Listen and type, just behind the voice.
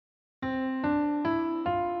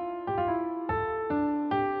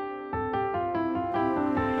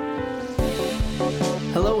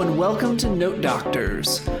welcome to Note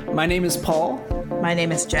Doctors. My name is Paul. My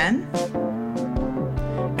name is Jen.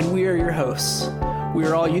 And we are your hosts. We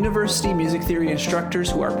are all university music theory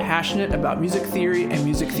instructors who are passionate about music theory and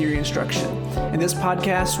music theory instruction. In this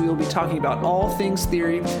podcast, we will be talking about all things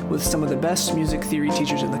theory with some of the best music theory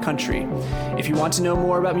teachers in the country. If you want to know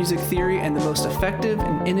more about music theory and the most effective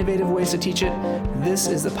and innovative ways to teach it, this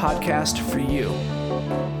is the podcast for you.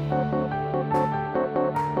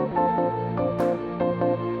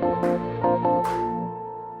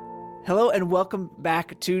 Hello and welcome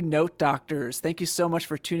back to Note Doctors. Thank you so much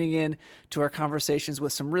for tuning in to our conversations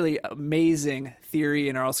with some really amazing theory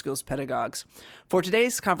and oral skills pedagogues. For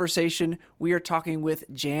today's conversation, we are talking with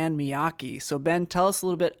Jan Miyake. So Ben, tell us a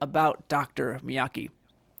little bit about Dr. Miyake.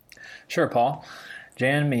 Sure, Paul.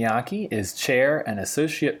 Jan Miyake is Chair and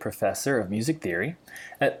Associate Professor of Music Theory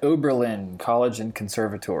at Oberlin College and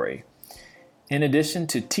Conservatory. In addition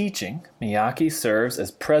to teaching, Miyake serves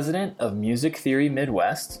as President of Music Theory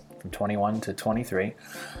Midwest from 21 to 23,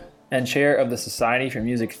 and chair of the Society for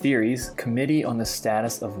Music Theory's Committee on the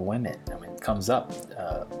Status of Women. I mean, it comes up.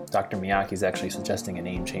 Dr. Miyake is actually suggesting a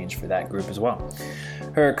name change for that group as well.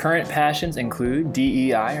 Her current passions include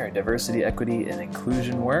DEI, or Diversity, Equity, and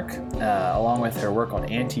Inclusion work, along with her work on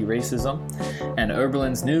anti-racism and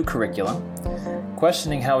Oberlin's new curriculum,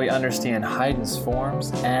 questioning how we understand Haydn's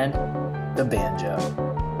forms, and the banjo.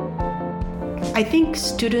 I think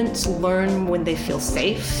students learn when they feel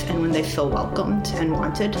safe and when they feel welcomed and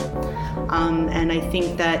wanted. And I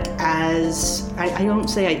think that I don't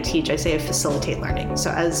say I teach, I say I facilitate learning. So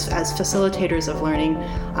as facilitators of learning,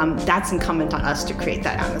 that's incumbent on us to create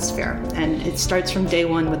that atmosphere. And it starts from day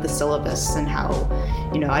one with the syllabus and how,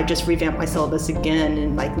 I just revamped my syllabus again.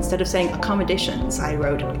 And instead of saying accommodations, I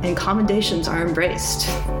wrote, and accommodations are embraced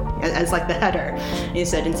as like the header. And he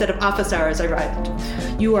said, instead of office hours, I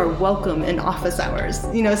write, you are welcome in office hours.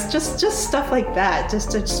 It's just stuff like that,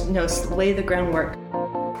 just to lay the groundwork.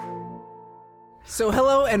 So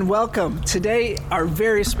hello and welcome. Today, our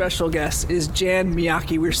very special guest is Jan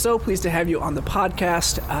Miyake. We're so pleased to have you on the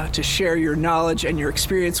podcast to share your knowledge and your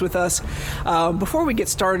experience with us. Before we get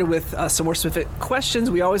started with some more specific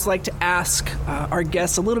questions, we always like to ask our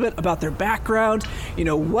guests a little bit about their background.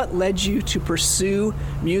 What led you to pursue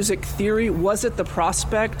music theory? Was it the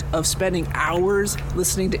prospect of spending hours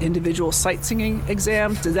listening to individual sight singing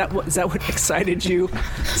exams? Is that what excited you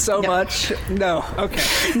so much? No.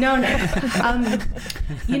 Okay. No.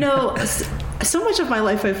 So much of my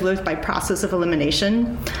life I've lived by process of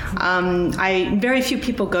elimination. Very few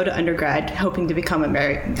people go to undergrad hoping to become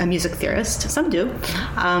a music theorist. Some do.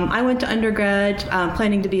 I went to undergrad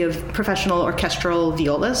planning to be a professional orchestral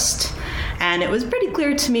violist. And it was pretty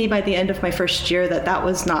clear to me by the end of my first year that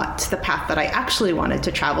was not the path that I actually wanted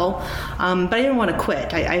to travel. But I didn't want to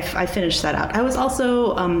quit. I finished that out. I was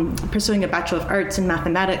also pursuing a Bachelor of Arts in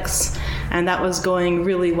Mathematics, and that was going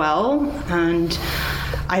really well. And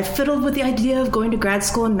I fiddled with the idea of going to grad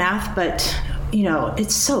school in math, but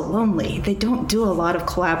it's so lonely. They don't do a lot of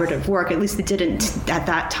collaborative work. At least they didn't at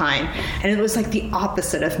that time. And it was like the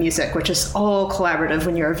opposite of music, which is all collaborative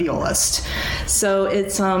when you're a violist. So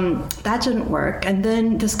it's that didn't work. And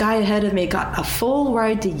then this guy ahead of me got a full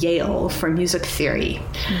ride to Yale for music theory.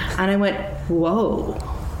 And I went, whoa.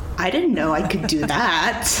 I didn't know I could do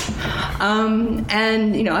that.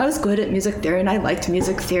 And I was good at music theory and I liked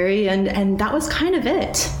music theory and that was kind of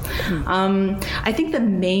it. I think the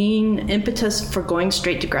main impetus for going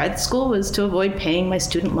straight to grad school was to avoid paying my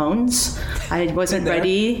student loans. I wasn't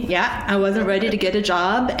ready. Yeah, I wasn't ready to get a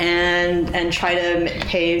job and try to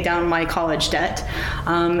pay down my college debt.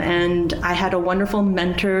 And I had a wonderful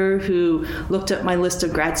mentor who looked at my list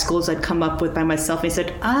of grad schools I'd come up with by myself and he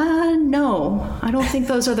said, no, I don't think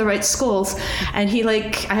those are the right schools. And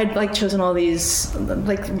I had chosen all these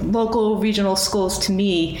local regional schools to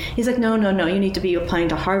me. He's like, no, you need to be applying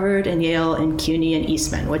to Harvard and Yale and CUNY and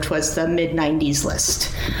Eastman, which was the mid-90s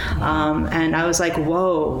list. And I was like,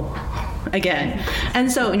 whoa, again.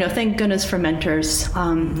 And so, thank goodness for mentors.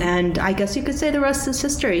 And I guess you could say the rest is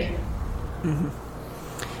history. Mm-hmm.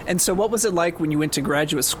 And so what was it like when you went to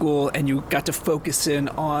graduate school and you got to focus in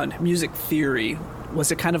on music theory?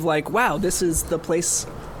 Was it kind of like, wow, this is the place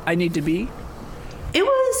I need to be? It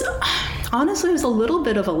was, honestly, it was a little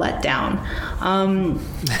bit of a letdown.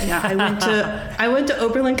 I went to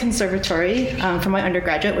Oberlin Conservatory for my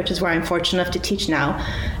undergraduate, which is where I'm fortunate enough to teach now.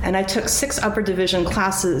 And I took 6 upper division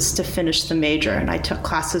classes to finish the major. And I took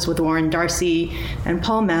classes with Warren Darcy and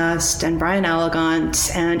Paul Mast and Brian Elegant.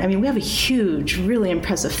 And I mean, we have a huge, really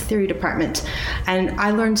impressive theory department. And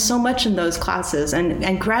I learned so much in those classes.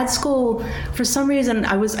 And grad school, for some reason,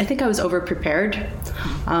 I think I was over-prepared.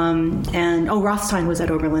 Rothstein was at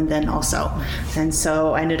Oberlin then also. And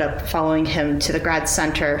so I ended up following him to the grad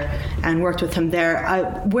center and worked with him there.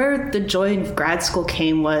 Where the joy of grad school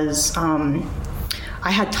came was I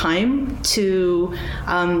had time to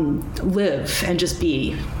live and just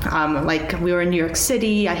be. Like we were in New York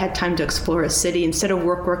City, I had time to explore a city instead of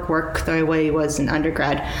work the way it was in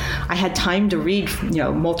undergrad. I had time to read,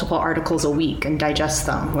 multiple articles a week and digest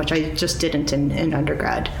them, which I just didn't in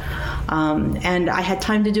undergrad. And I had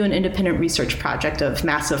time to do an independent research project of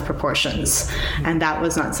massive proportions, and that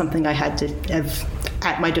was not something I had to have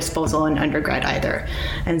at my disposal in undergrad either.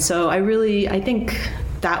 And so I think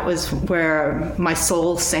that was where my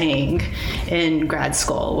soul sang in grad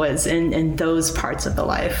school, was in those parts of the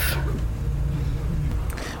life.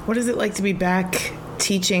 What is it like to be back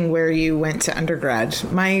teaching where you went to undergrad?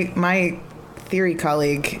 My theory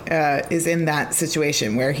colleague is in that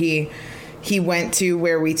situation where he went to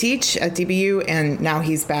where we teach at DBU, and now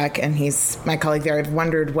he's back, and he's my colleague there. I've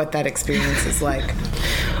wondered what that experience is like.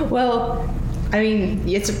 Well, I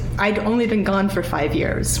mean, I'd only been gone for 5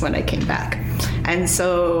 years when I came back. And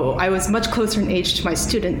so I was much closer in age to my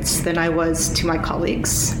students than I was to my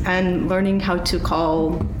colleagues. And learning how to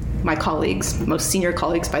call my colleagues, most senior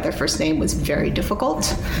colleagues, by their first name was very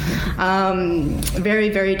difficult. Very,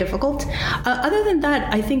 very difficult. Other than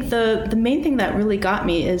that, I think the main thing that really got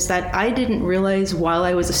me is that I didn't realize while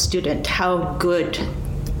I was a student how good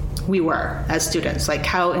we were as students, like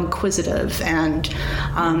how inquisitive and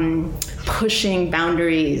pushing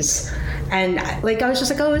boundaries. And I was just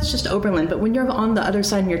like, oh, it's just Oberlin. But when you're on the other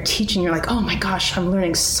side and you're teaching, you're like, oh my gosh, I'm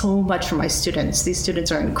learning so much from my students. These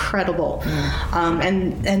students are incredible.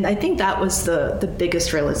 And I think that was the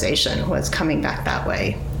biggest realization, was coming back that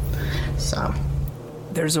way. So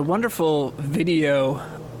there's a wonderful video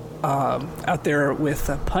out there with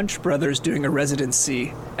Punch Brothers doing a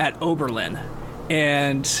residency at Oberlin.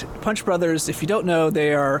 And Punch Brothers, if you don't know,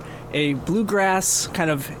 they are a bluegrass, kind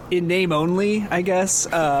of in name only, I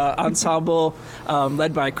guess, ensemble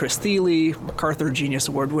led by Chris Thile, MacArthur Genius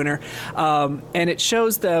Award winner. And it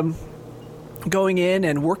shows them going in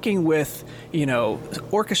and working with,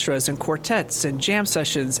 orchestras and quartets and jam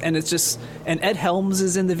sessions. And it's just, and Ed Helms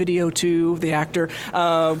is in the video too, the actor,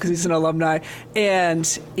 because he's an alumni.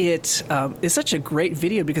 And it is such a great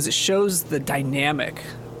video because it shows the dynamic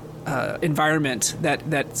environment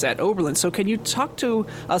that's at Oberlin. So can you talk to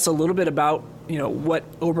us a little bit about what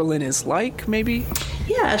Oberlin is like, maybe?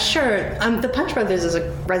 Yeah, sure. The Punch Brothers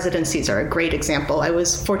residencies are a great example. I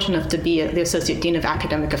was fortunate enough to be the Associate Dean of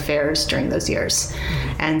Academic Affairs during those years.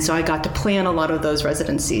 And so I got to plan a lot of those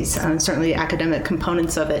residencies, certainly the academic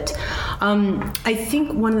components of it. I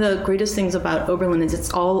think one of the greatest things about Oberlin is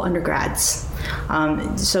it's all undergrads.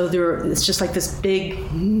 So it's just like this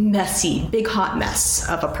big, messy, big hot mess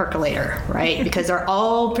of a percolator, right? Because they're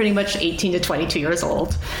all pretty much 18 to 22 years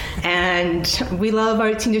old. And we love our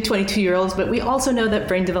 18 to 22-year-olds, but we also know that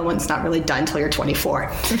brain development's not really done until you're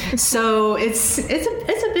 24. So it's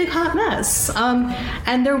a big hot mess.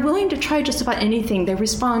 And they're willing to try just about anything. They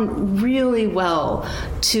respond really well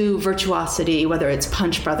to virtuosity, whether it's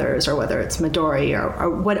Punch Brothers or whether it's Midori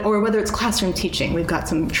or whether it's classroom teaching. We've got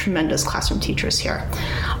some tremendous classroom teachers here.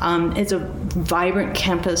 It's a vibrant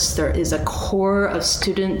campus. There is a core of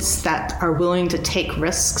students that are willing to take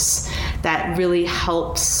risks that really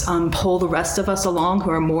helps pull the rest of us along who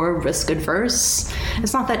are more risk adverse.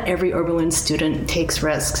 It's not that every Oberlin student takes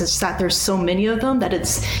risks. It's that there's so many of them that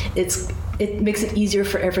it makes it easier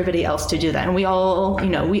for everybody else to do that. And we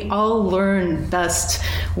all learn best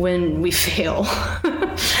when we fail.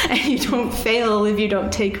 And you don't fail if you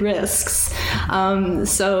don't take risks.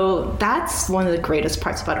 So that's one of the greatest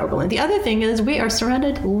parts about Oberlin. The other thing is we are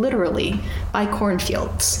surrounded literally by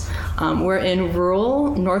cornfields. We're in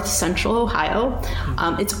rural north central Ohio.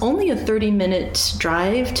 It's only a 30-minute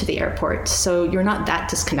drive to the airport, so you're not that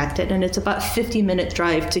disconnected, and it's about a 50-minute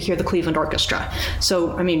drive to hear the Cleveland Orchestra.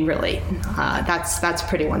 So, I mean, really, that's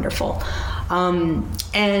pretty wonderful. And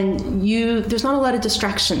there's not a lot of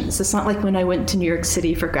distractions. It's not like when I went to New York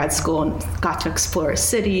City for grad school and got to explore a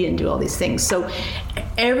city and do all these things. So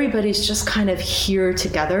everybody's just kind of here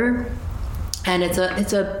together. And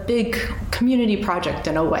it's a big community project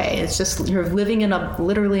in a way. It's just you're living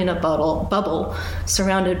literally in a bubble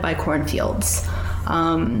surrounded by cornfields.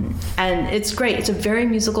 And it's great. It's a very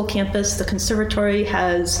musical campus. The conservatory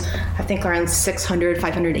has, I think, around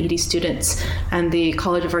 580 students, and the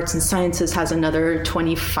College of Arts and Sciences has another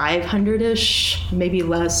 2,500-ish, maybe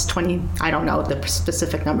less, 20, I don't know the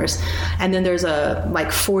specific numbers. And then there's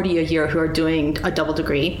 40 a year who are doing a double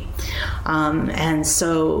degree. And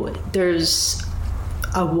so there's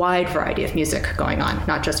a wide variety of music going on,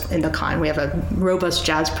 not just in the con. We have a robust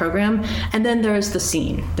jazz program, and then there's the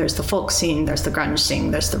scene. There's the folk scene, there's the grunge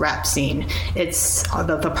scene, there's the rap scene. It's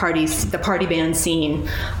the party band scene.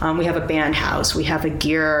 We have a band house, we have a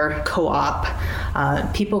gear co-op.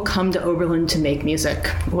 People come to Oberlin to make music,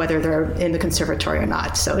 whether they're in the conservatory or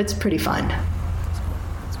not. So it's pretty fun.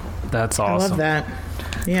 That's awesome. I love that.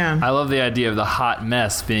 Yeah. I love the idea of the hot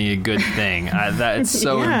mess being a good thing. It's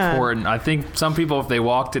so important. I think some people, if they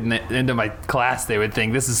walked into my class, they would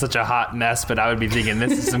think this is such a hot mess, but I would be thinking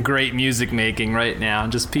this is some great music making right now.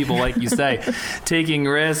 And just people, like you say, taking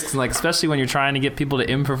risks, like especially when you're trying to get people to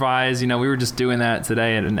improvise. We were just doing that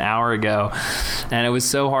today an hour ago, and it was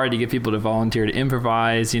so hard to get people to volunteer to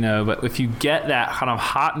improvise, but if you get that kind of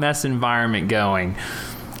hot mess environment going,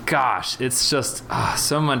 gosh, it's just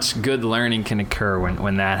so much good learning can occur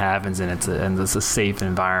when that happens, and it's a safe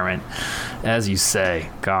environment, as you say.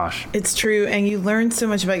 Gosh, it's true, and you learn so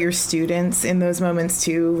much about your students in those moments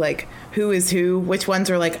too, like who is who, which ones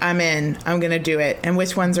are like, I'm gonna do it, and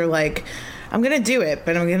which ones are like, I'm going to do it,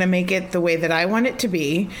 but I'm going to make it the way that I want it to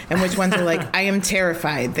be. And which ones are like, I am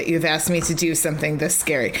terrified that you've asked me to do something this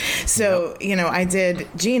scary. So,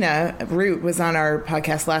 Gina Root was on our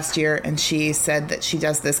podcast last year, and she said that she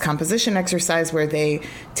does this composition exercise where they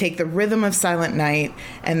take the rhythm of Silent Night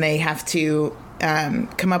and they have to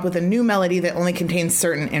come up with a new melody that only contains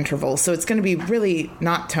certain intervals. So it's going to be really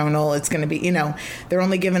not tonal. It's going to be, they're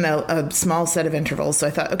only given a small set of intervals. So I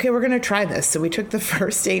thought, okay, we're going to try this. So we took the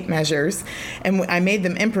first 8 measures and I made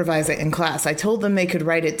them improvise it in class. I told them they could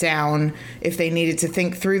write it down. If they needed to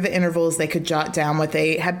think through the intervals, they could jot down what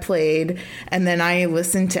they had played. And then I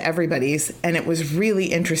listened to everybody's, and it was really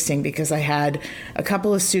interesting because I had a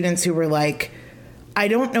couple of students who were like, I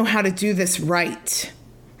don't know how to do this right.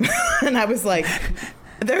 And I was like,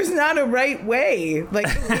 there's not a right way. Like,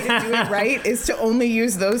 the way to do it right is to only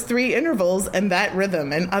use those 3 intervals and that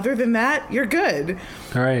rhythm. And other than that, you're good.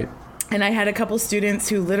 All right. And I had a couple students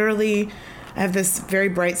who literally, I have this very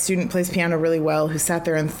bright student, plays piano really well, who sat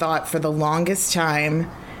there and thought for the longest time.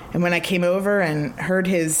 And when I came over and heard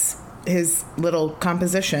his little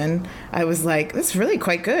composition, I was like, this is really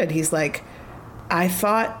quite good. He's like, I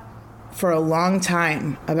thought for a long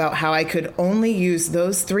time about how I could only use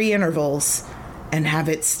those 3 intervals and have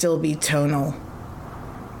it still be tonal.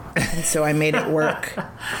 And so I made it work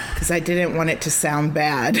because I didn't want it to sound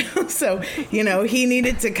bad. So, he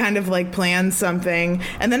needed to kind of like plan something.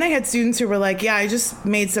 And then I had students who were like, yeah, I just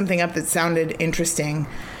made something up that sounded interesting.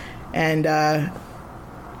 And I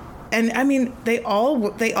mean, they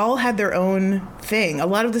all had their own thing. A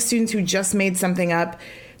lot of the students who just made something up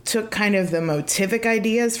took kind of the motivic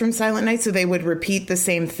ideas from Silent Night, so they would repeat the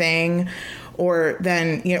same thing, or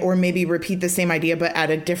maybe repeat the same idea but at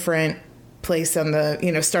a different place on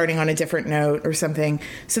the, starting on a different note or something.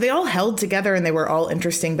 So they all held together and they were all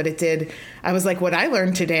interesting, but I was like, what I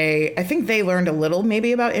learned today, I think they learned a little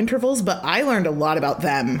maybe about intervals, but I learned a lot about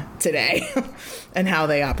them today and how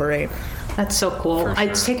they operate. That's so cool. Sure.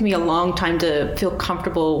 It's taken me a long time to feel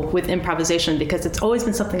comfortable with improvisation because it's always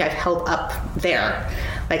been something I've held up there.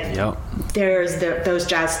 Like, there's those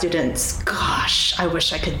jazz students, gosh, I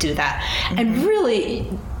wish I could do that. Mm-hmm. And really,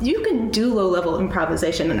 you can do low-level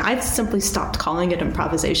improvisation, and I've simply stopped calling it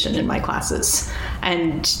improvisation in my classes.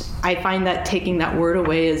 And I find that taking that word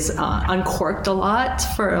away is uncorked a lot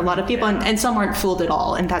for a lot of people, and some aren't fooled at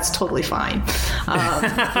all, and that's totally fine.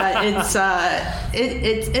 But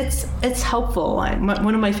it's helpful.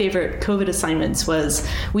 One of my favorite COVID assignments was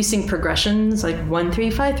we sing progressions, like 1 3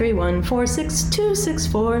 5 3 1 4 6 2 6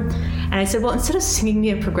 4. And I said, well, instead of singing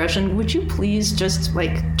me a progression, would you please just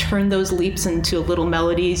like turn those leaps into little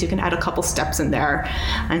melodies? You can add a couple steps in there.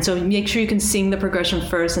 And so make sure you can sing the progression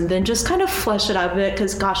first and then just kind of flesh it out a bit,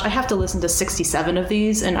 because gosh, I have to listen to 67 of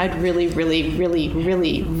these, and I'd really, really, really,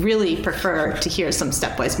 really, really prefer to hear some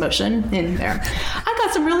stepwise motion in there. I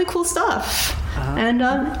got some really cool stuff. And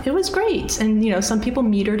it was great. And, some people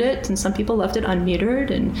metered it and some people left it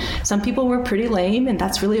unmetered, and some people were pretty lame, and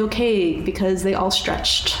that's really okay because they all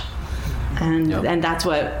stretched. And that's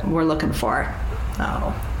what we're looking for.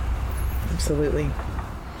 Oh. Absolutely.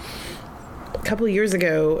 A couple of years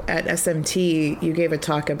ago at SMT, you gave a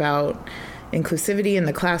talk about inclusivity in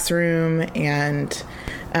the classroom. And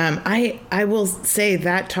I will say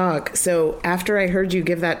that talk. So after I heard you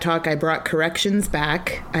give that talk, I brought corrections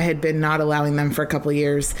back. I had been not allowing them for a couple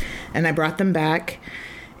years, and I brought them back.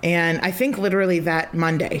 And I think literally that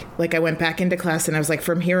Monday, like I went back into class and I was like,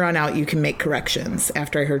 from here on out, you can make corrections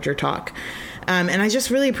after I heard your talk. And I just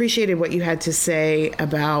really appreciated what you had to say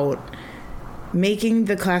about making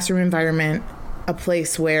the classroom environment a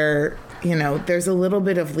place where, you know, there's a little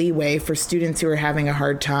bit of leeway for students who are having a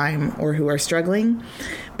hard time or who are struggling,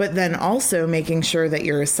 but then also making sure that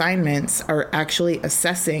your assignments are actually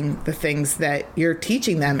assessing the things that you're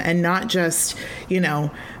teaching them and not just, you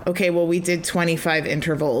know, okay, well, we did 25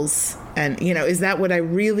 intervals and, you know, is that what I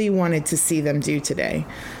really wanted to see them do today?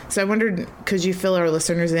 So I wondered, could you fill our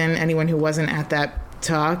listeners in, anyone who wasn't at that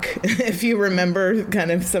talk, if you remember kind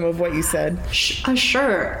of some of what you said?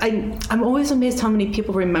 Sure. I'm always amazed how many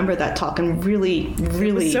people remember that talk and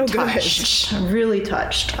really so touched. Good. Really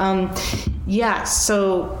touched. Yeah,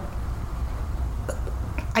 so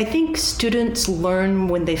I think students learn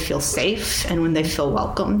when they feel safe and when they feel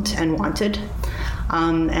welcomed and wanted.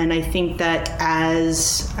 And I think that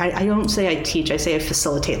as, I don't say I teach, I say I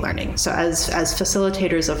facilitate learning. So as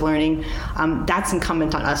facilitators of learning, that's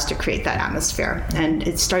incumbent on us to create that atmosphere. And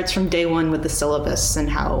it starts from day one with the syllabus and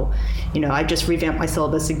how, you know, I just revamped my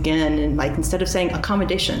syllabus again. And like, instead of saying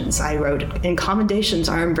accommodations, I wrote, accommodations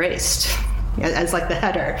are embraced. As like the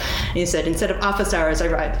header. And you said, instead of office hours, I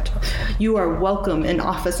write, you are welcome in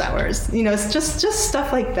office hours. You know, it's just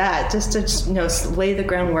stuff like that, just to, you know, lay the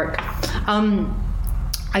groundwork.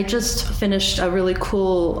 I just finished a really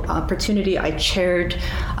cool opportunity. I chaired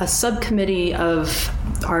a subcommittee of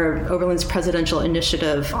our Oberlin's presidential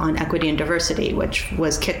initiative on equity and diversity, which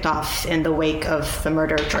was kicked off in the wake of the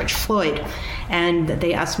murder of George Floyd. And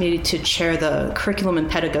they asked me to chair the curriculum and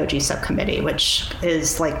pedagogy subcommittee, which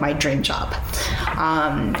is like my dream job.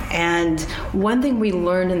 And one thing we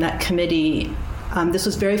learned in that committee, this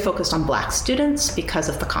was very focused on Black students because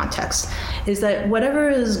of the context, is that whatever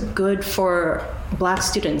is good for Black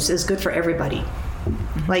students is good for everybody.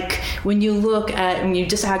 Mm-hmm. Like when you look at, when you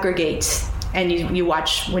disaggregate and you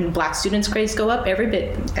watch when Black students' grades go up, every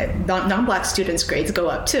bit, non-Black students' grades go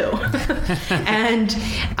up too. And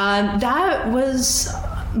that was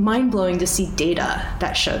mind-blowing to see data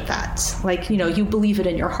that showed that. Like, you know, you believe it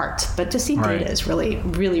in your heart, but to see data is really,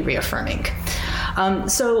 really reaffirming.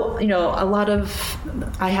 So, you know,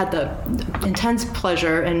 I had the intense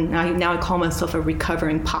pleasure, and now I call myself a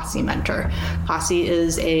recovering Posse mentor. Posse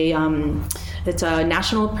is it's a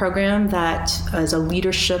national program that is a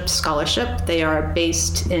leadership scholarship. They are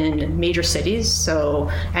based in major cities,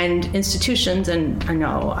 and institutions, and I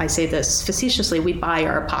know I say this facetiously, we buy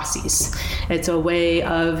our posses. It's a way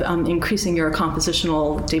of increasing your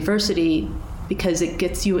compositional diversity because it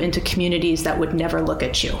gets you into communities that would never look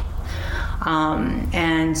at you.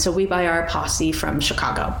 And so we buy our posse from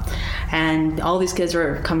Chicago, and all these kids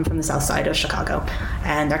are coming from the south side of Chicago,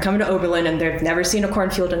 and they're coming to Oberlin, and they've never seen a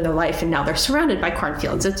cornfield in their life, and now they're surrounded by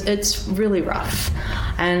cornfields. It's really rough.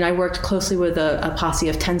 And I worked closely with a posse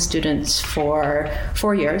of 10 students for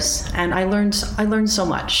 4 years, and I learned so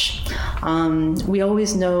much. We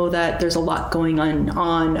always know that there's a lot going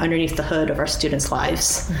on underneath the hood of our students'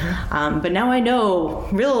 lives. Mm-hmm. But now I know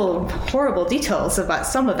real horrible details about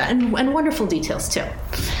some of that, and wonderful details too.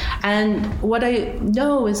 And what I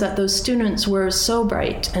know is that those students were so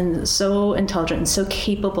bright and so intelligent and so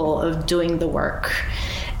capable of doing the work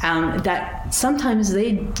that sometimes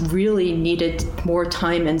they really needed more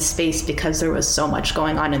time and space because there was so much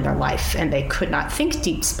going on in their life and they could not think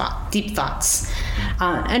deep thoughts.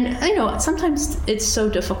 And you know, sometimes it's so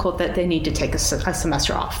difficult that they need to take a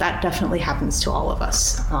semester off. That definitely happens to all of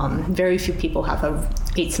us. Very few people have a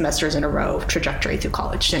 8 semesters in a row trajectory through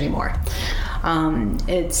college anymore.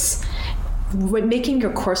 It's making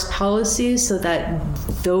your course policies so that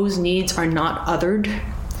those needs are not othered.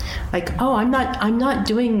 Like, oh, I'm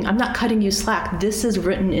not cutting you slack. This is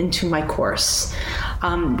written into my course.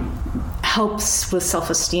 Helps with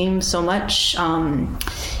self-esteem so much.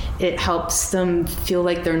 It helps them feel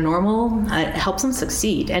like they're normal. It helps them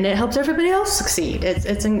succeed, and it helps everybody else succeed.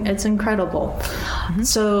 It's incredible. Mm-hmm.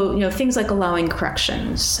 So, you know, things like allowing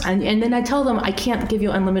corrections, and then I tell them I can't give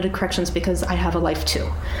you unlimited corrections because I have a life too,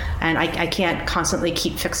 and I can't constantly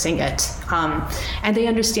keep fixing it. And they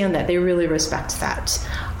understand that. They really respect that.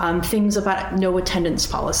 Things about no attendance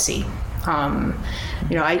policy.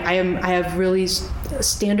 I have really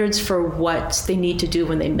standards for what they need to do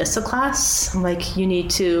when they miss a class. I'm like, you need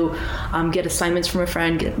to get assignments from a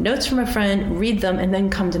friend, get notes from a friend, read them, and then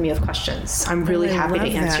come to me with questions. I'm really happy to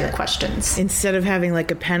answer your questions. Instead of having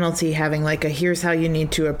like a penalty, having like a here's how you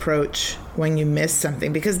need to approach when you miss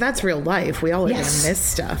something, because that's real life. We all are going to miss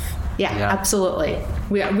stuff. Yeah, absolutely.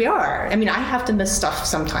 We are. I mean, I have to miss stuff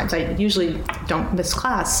sometimes. I usually don't miss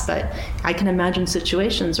class, but I can imagine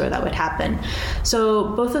situations where that would happen.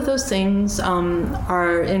 So both of those things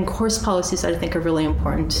are in course policies that I think are really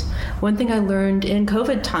important. One thing I learned in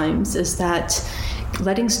COVID times is that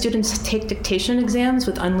letting students take dictation exams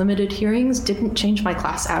with unlimited hearings didn't change my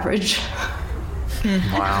class average.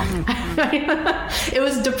 Wow. It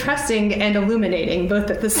was depressing and illuminating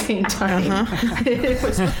both at the same time. I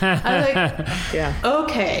was like,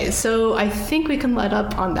 okay, so I think we can let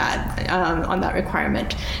up on that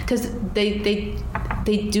requirement, because they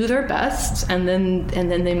do their best and then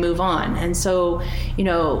they move on. And so,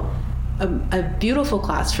 a beautiful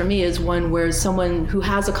class for me is one where someone who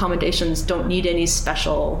has accommodations don't need any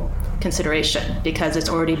special consideration because it's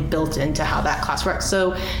already built into how that class works.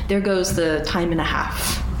 So there goes the time and a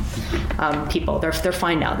half people. They're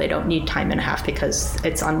fine now. They don't need time and a half because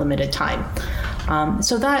it's unlimited time.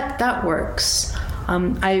 So that works.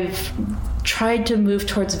 I've tried to move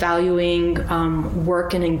towards valuing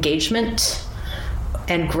work and engagement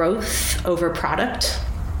and growth over product.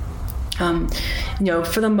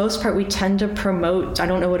 For the most part, we tend to promote, I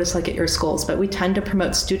don't know what it's like at your schools, but we tend to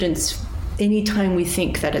promote students anytime we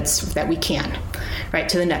think that we can, right,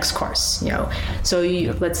 to the next course. So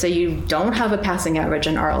let's say you don't have a passing average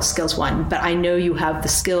in RL Skills 1, but I know you have the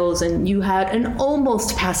skills and you had an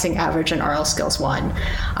almost passing average in RL Skills 1.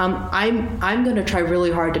 I'm going to try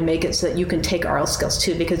really hard to make it so that you can take RL Skills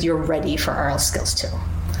 2 because you're ready for RL Skills 2.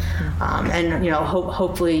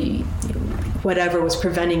 Hopefully whatever was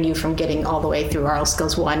preventing you from getting all the way through RL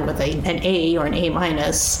Skills 1 with an A or an A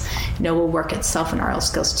minus, will work itself in RL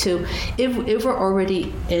Skills 2. If we're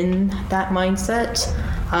already in that mindset,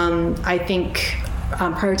 I think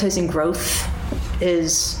prioritizing growth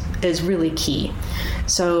is really key.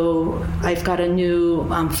 So I've got a new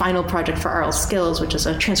final project for RL Skills, which is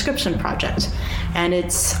a transcription project. And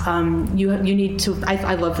it's, you need to,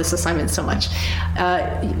 I love this assignment so much.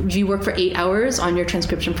 If you work for 8 hours on your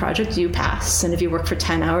transcription project, you pass. And if you work for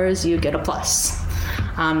 10 hours, you get a plus.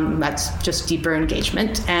 That's just deeper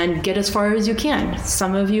engagement, and get as far as you can.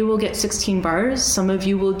 Some of you will get 16 bars. Some of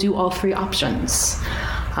you will do all 3 options.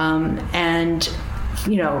 And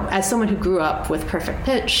as someone who grew up with perfect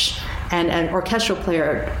pitch and an orchestral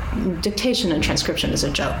player, dictation and transcription is a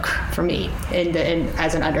joke for me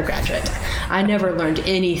as an undergraduate. I never learned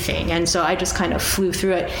anything, and so I just kind of flew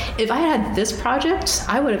through it. If I had this project,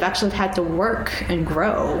 I would have actually had to work and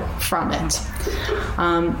grow from it.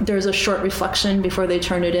 There's a short reflection before they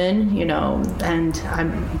turn it in, and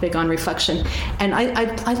I'm big on reflection. And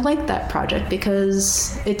I like that project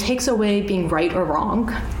because it takes away being right or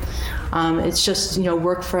wrong. It's just,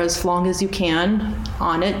 work for as long as you can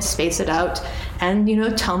on it, space it out, and,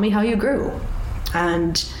 tell me how you grew.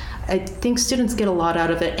 And I think students get a lot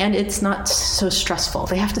out of it, and it's not so stressful.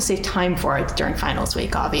 They have to save time for it during finals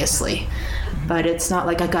week, obviously. But it's not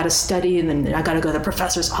like I got to study and then I got to go to the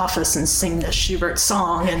professor's office and sing the Schubert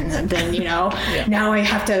song. And then, now I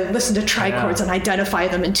have to listen to trichords and identify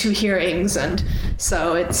them in 2 hearings. And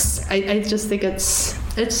so I just think it's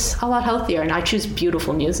a lot healthier. And I choose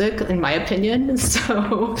beautiful music, in my opinion.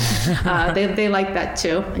 So they like that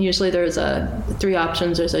too. Usually there's 3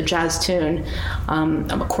 options. There's a jazz tune,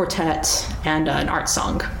 a quartet, and an art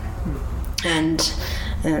song. And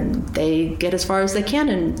they get as far as they can.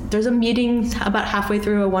 And there's a meeting about halfway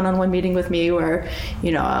through, a one-on-one meeting with me where,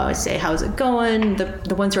 I say, how's it going?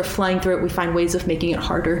 The ones who are flying through it, we find ways of making it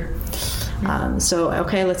harder.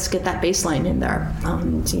 Okay, let's get that bass line in there.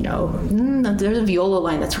 There's a viola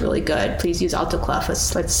line that's really good. Please use alto clef.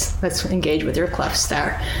 Let's engage with your clefs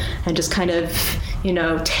there, and just kind of,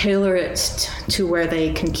 tailor it to where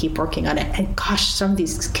they can keep working on it. And gosh, some of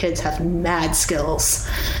these kids have mad skills.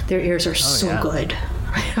 Their ears are so good.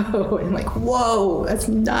 And like, whoa, that's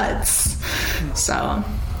nuts. So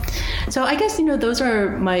I guess, those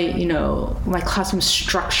are my, my classroom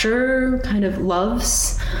structure kind of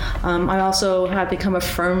loves. I also have become a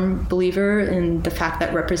firm believer in the fact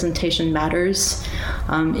that representation matters.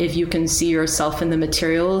 If you can see yourself in the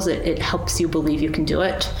materials, it helps you believe you can do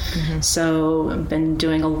it. Mm-hmm. So I've been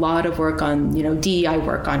doing a lot of work on, DEI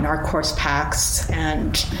work on our course packs,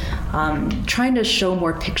 and trying to show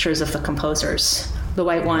more pictures of the composers, the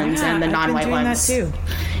white ones and the non-white ones. I've been doing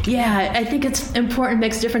that too. Yeah, I think it's important,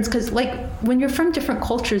 makes a difference, because when you're from different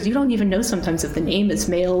cultures, you don't even know sometimes if the name is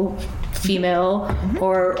male, female,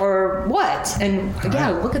 or what. And yeah,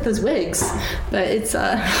 look at those wigs. But it's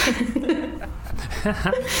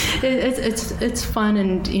it's fun,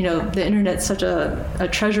 and the internet's such a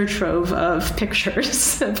treasure trove of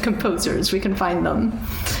pictures of composers. We can find them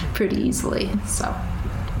pretty easily. So.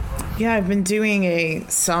 Yeah, I've been doing a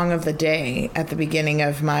song of the day at the beginning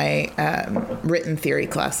of my written theory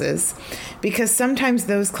classes, because sometimes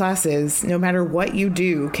those classes, no matter what you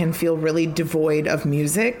do, can feel really devoid of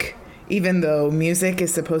music, even though music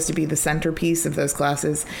is supposed to be the centerpiece of those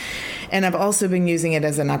classes. And I've also been using it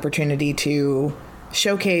as an opportunity to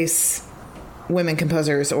showcase women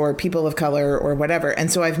composers or people of color or whatever. And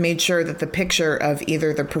so I've made sure that the picture of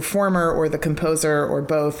either the performer or the composer or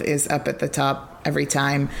both is up at the top every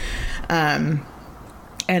time. And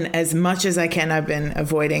as much as I can, I've been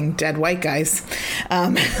avoiding dead white guys,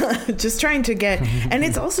 just trying to get, and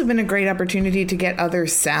it's also been a great opportunity to get other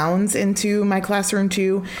sounds into my classroom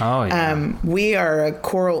too. Oh, yeah. We are a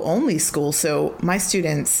choral only school, so my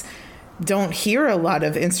students don't hear a lot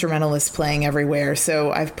of instrumentalists playing everywhere.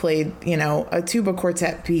 So I've played, a tuba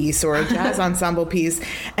quartet piece or a jazz ensemble piece.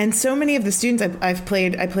 And so many of the students I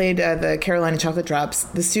played the Carolina Chocolate Drops.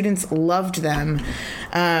 The students loved them.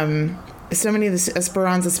 So many of the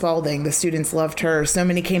Esperanza Spalding, the students loved her. So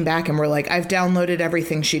many came back and were like, I've downloaded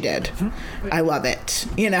everything she did. I love it.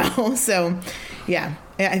 So yeah,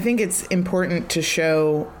 I think it's important to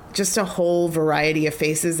show just a whole variety of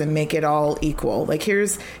faces and make it all equal. Like,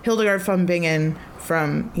 here's Hildegard von Bingen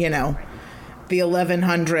from, the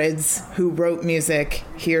 1100s who wrote music.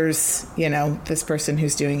 Here's, this person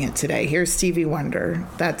who's doing it today. Here's Stevie Wonder.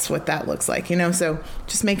 That's what that looks like, So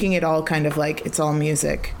just making it all kind of like it's all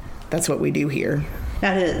music. That's what we do here.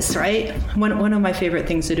 That is, right? One of my favorite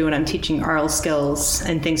things to do when I'm teaching oral skills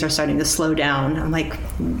and things are starting to slow down, I'm like,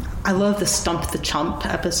 I love the Stump the Chump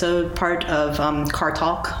episode part of Car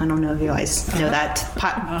Talk. I don't know if you guys know that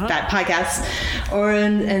podcast.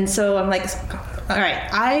 And so I'm like, all right,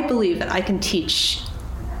 I believe that I can teach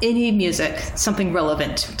any music something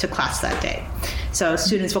relevant to class that day. So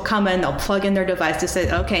students will come in, they'll plug in their device to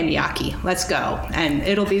say, okay, Miyaki, let's go. And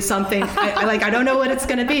it'll be something, I don't know what it's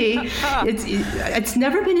going to be. It's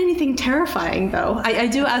never been anything terrifying, though. I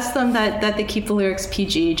do ask them that they keep the lyrics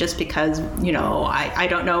PG just because, I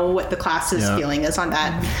don't know what the class's feeling is on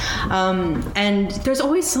that. And there's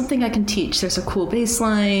always something I can teach. There's a cool bass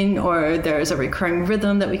line, or there's a recurring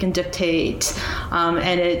rhythm that we can dictate.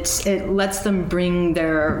 And it lets them bring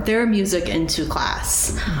their music into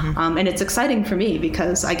class. And it's exciting for me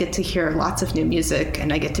because I get to hear lots of new music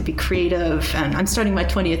and I get to be creative, and I'm starting my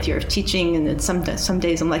 20th year of teaching, and it's some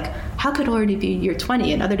days I'm like, how could it already be year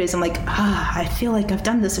 20? And other days I'm like, I feel like I've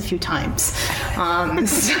done this a few times.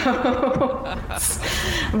 So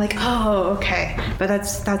I'm like, oh, okay. But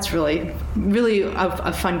that's really, really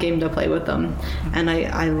a fun game to play with them. And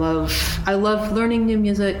I love learning new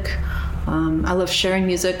music. I love sharing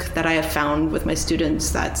music that I have found with my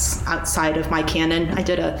students that's outside of my canon. I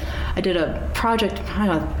did a project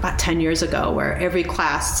about 10 years ago where every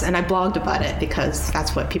class, and I blogged about it because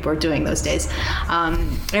that's what people are doing those days.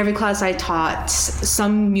 Every class I taught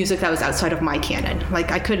some music that was outside of my canon.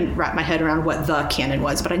 Like, I couldn't wrap my head around what the canon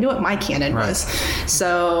was, but I knew what my canon was.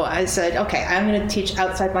 So I said, okay, I'm going to teach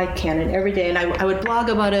outside my canon every day, and I would blog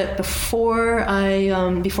about it before I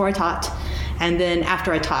taught. And then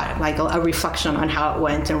after I taught, like a reflection on how it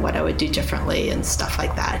went and what I would do differently and stuff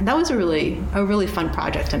like that. And that was a really fun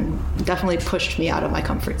project, and definitely pushed me out of my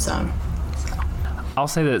comfort zone. So. I'll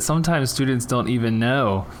say that sometimes students don't even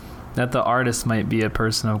know that the artist might be a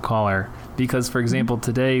person of color. Because, for example,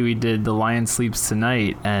 today we did The Lion Sleeps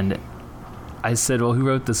Tonight, and I said, well, who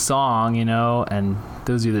wrote the song, and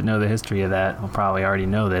those of you that know the history of that will probably already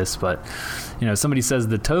know this, but, somebody says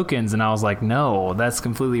The Tokens, and I was like, no, that's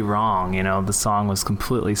completely wrong. The song was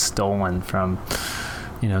completely stolen from,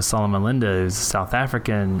 Solomon Linda, who's South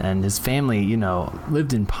African, and his family,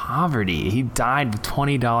 lived in poverty. He died with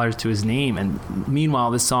 $20 to his name, and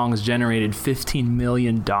meanwhile, this song has generated $15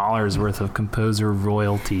 million worth of composer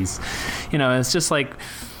royalties. It's just like,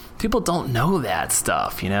 people don't know that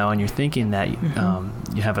stuff, and you're thinking that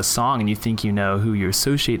you have a song and you think you know who you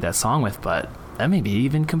associate that song with, but that may be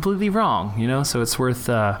even completely wrong, so it's worth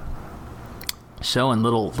showing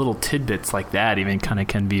little tidbits like that. Even kind of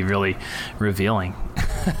can be really revealing.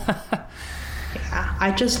 Yeah,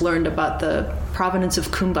 I just learned about the provenance of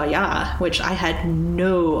Kumbaya, which I had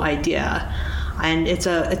no idea. And it's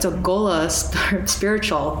a Gola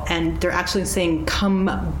spiritual, and they're actually saying come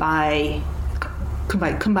by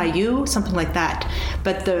you, something like that.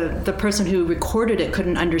 But the person who recorded it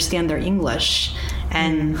couldn't understand their English,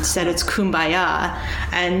 and said it's kumbaya.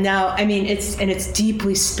 And now, I mean, it's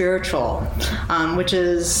deeply spiritual, which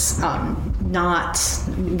is not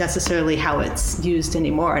necessarily how it's used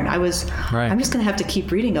anymore. And I'm just going to have to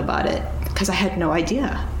keep reading about it because I had no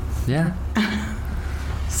idea. Yeah.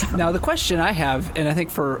 Now, the question I have, and I think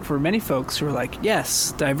for many folks who are like,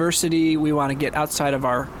 yes, diversity, we want to get outside of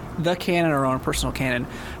the canon, our own personal canon,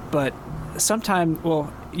 but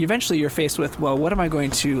eventually you're faced with, well, what am I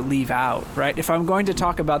going to leave out, right? If I'm going to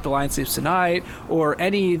talk about The Lion Sleeps Tonight or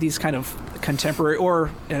any of these kind of contemporary or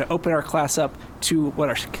open our class up to what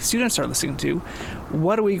our students are listening to,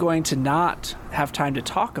 what are we going to not have time to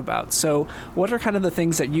talk about? So what are kind of the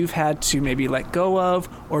things that you've had to maybe let go of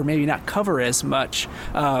or maybe not cover as much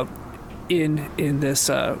in this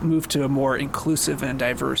move to a more inclusive and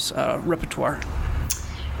diverse repertoire?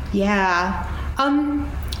 Yeah.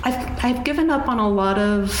 I've given up on a lot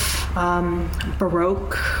of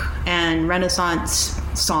Baroque and Renaissance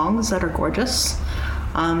songs that are gorgeous,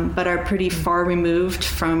 but are pretty far removed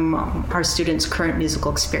from our students' current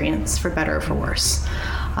musical experience, for better or for worse.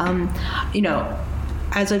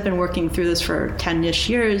 As I've been working through this for 10-ish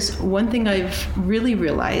years, one thing I've really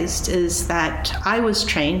realized is that I was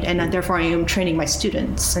trained, and therefore I am training my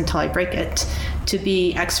students until I break it, to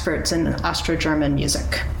be experts in Austro-German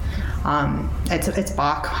music. It's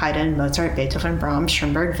Bach, Haydn, Mozart, Beethoven, Brahms,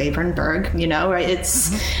 Schoenberg, Webern, Berg,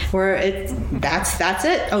 right? That's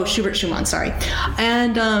it. Oh, Schubert, Schumann, sorry.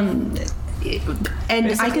 And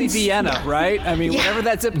basically I can Vienna, right? I mean, whatever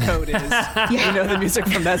that zip code is, you know the music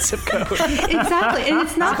from that zip code. Exactly, and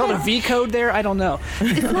it's not called a V code there. I don't know.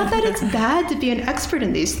 It's not that it's bad to be an expert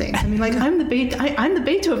in these things. I mean, like I'm the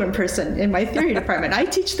Beethoven person in my theory department. I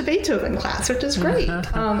teach the Beethoven class, which is great.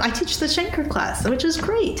 I teach the Schenker class, which is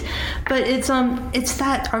great. But it's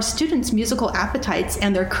that our students' musical appetites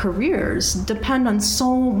and their careers depend on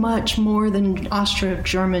so much more than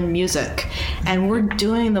Austro-German music, and we're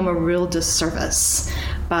doing them a real disservice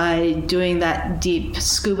by doing that deep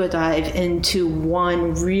scuba dive into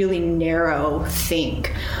one really narrow thing.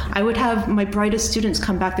 I would have my brightest students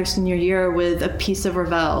come back their senior year with a piece of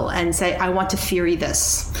Ravel and say, I want to theory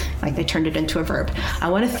this. Like they turned it into a verb. I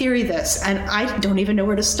want to theory this, and I don't even know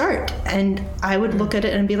where to start. And I would look at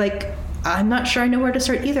it and be like, I'm not sure I know where to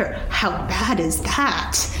start either. How bad is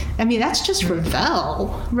that? I mean, that's just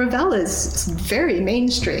Ravel. Ravel is very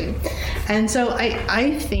mainstream. And so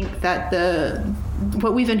I think that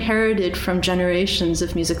what we've inherited from generations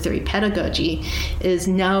of music theory pedagogy is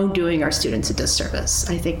now doing our students a disservice.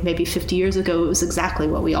 I think maybe 50 years ago, it was exactly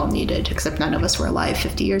what we all needed, except none of us were alive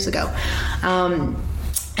 50 years ago.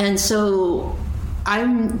 And so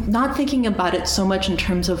I'm not thinking about it so much in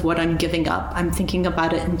terms of what I'm giving up. I'm thinking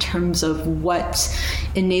about it in terms of what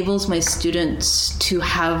enables my students to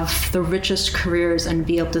have the richest careers and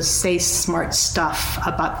be able to say smart stuff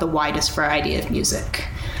about the widest variety of music.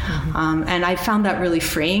 And I found that really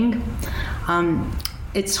freeing.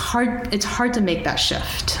 It's hard to make that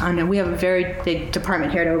shift. I know we have a very big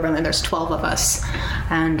department here at Oberlin. There's 12 of us,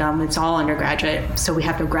 and it's all undergraduate. So we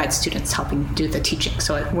have no grad students helping do the teaching.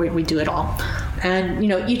 So we do it all. And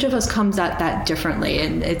each of us comes at that differently,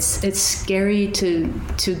 and it's scary to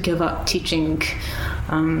give up teaching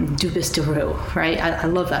Du bist du Ruhe, right? I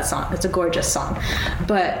love that song. It's a gorgeous song.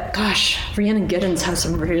 But gosh, Rhiannon Giddens has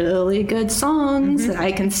some really good songs that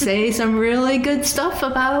I can say some really good stuff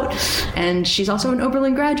about. And she's also an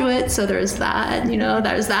Oberlin graduate, so there's that.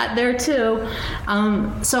 There's that there too.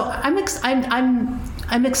 So I'm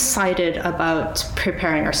excited about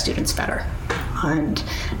preparing our students better, and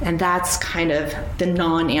that's kind of the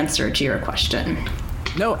non-answer to your question.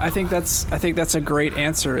 No, I think that's a great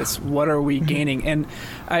answer. It's what are we gaining? And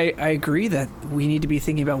I agree that we need to be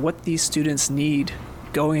thinking about what these students need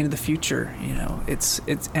going into the future.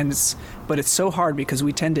 But it's so hard because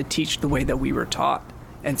we tend to teach the way that we were taught.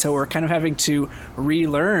 And so we're kind of having to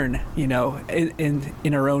relearn,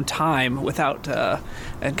 in our own time without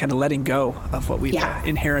and kind of letting go of what we've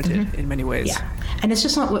inherited in many ways. Yeah. And it's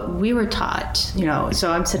just not what we were taught,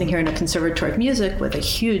 So I'm sitting here in a conservatory of music with a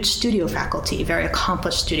huge studio faculty, very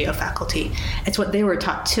accomplished studio faculty. It's what they were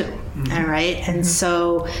taught too, all right? And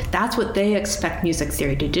so that's what they expect music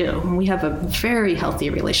theory to do. And we have a very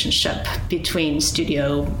healthy relationship between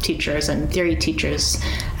studio teachers and theory teachers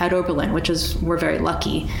at Oberlin, we're very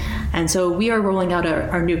lucky. And so we are rolling out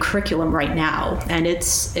our new curriculum right now, and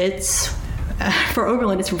it's for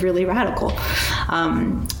Oberlin, it's really radical.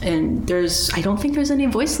 And I don't think there's any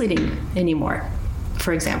voice leading anymore,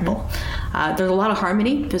 for example. There's a lot of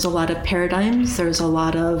harmony. There's a lot of paradigms. There's a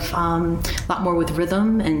lot more with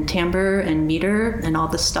rhythm and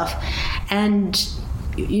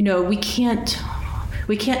we can't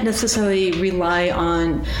we can't necessarily rely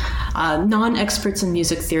on non-experts in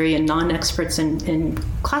music theory and non-experts in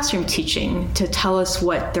classroom teaching to tell us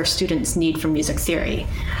what their students need from music theory.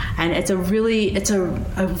 And it's a really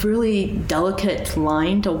delicate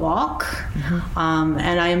line to walk.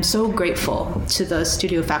 And I am so grateful to the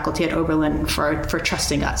studio faculty at Oberlin for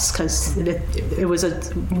trusting us, because it was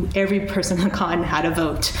every person in the con had a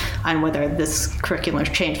vote on whether this curriculum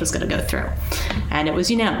change was going to go through, and it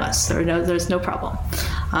was unanimous. There's no problem.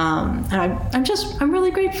 And I'm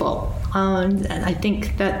really grateful. And I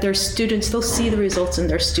think that their students, they'll see the results in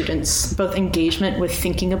their students, both engagement with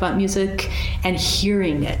thinking about music and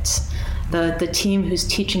hearing it. The team who's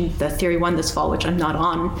teaching the Theory 1 this fall, which I'm not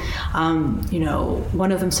on,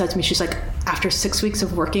 one of them said to me, she's like, after 6 weeks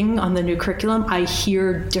of working on the new curriculum, I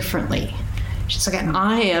hear differently. She's like, and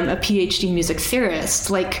I am a PhD music theorist.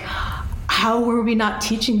 Like, how were we not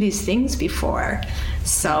teaching these things before?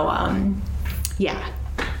 So, yeah.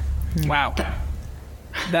 Wow.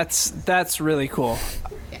 That's really cool.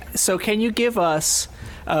 So can you give us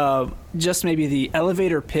just maybe the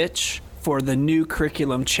elevator pitch for the new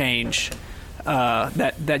curriculum change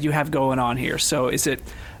that you have going on here? So is it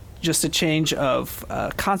just a change of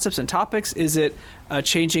concepts and topics? Is it a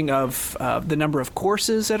changing of the number of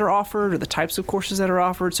courses that are offered or the types of courses that are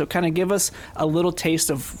offered? So kind of give us a little taste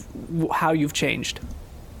of how you've changed.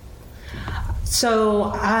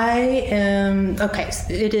 So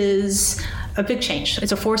it is a big change.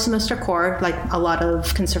 It's a 4-semester core, like a lot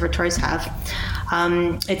of conservatories have.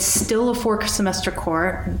 It's still a 4-semester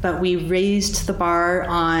core, but we raised the bar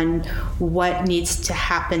on what needs to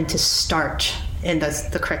happen to start in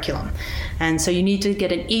the curriculum. And so you need to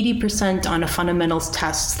get an 80% on a fundamentals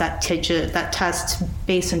test that tests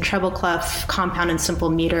bass and treble clef, compound and simple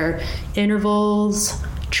meter, intervals,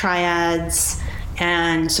 triads,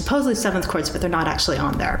 and supposedly 7th chords, but they're not actually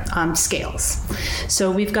on there, scales.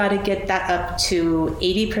 So we've got to get that up to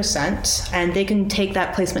 80%, and they can take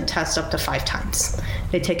that placement test up to 5 times.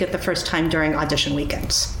 They take it the first time during audition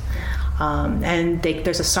weekends. And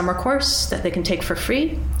there's a summer course that they can take for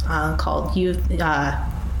free called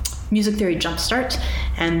Music Theory Jumpstart.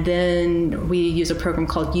 And then we use a program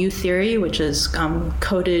called U Theory, which is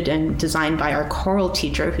coded and designed by our choral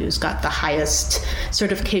teacher, who's got the highest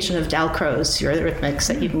certification of Dalcroze Eurythmics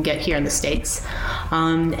that you can get here in the States.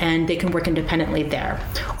 And they can work independently there.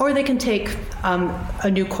 Or they can take a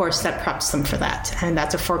new course that preps them for that. And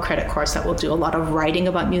that's a 4-credit course that will do a lot of writing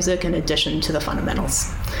about music in addition to the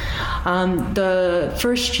fundamentals. The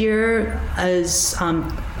first year is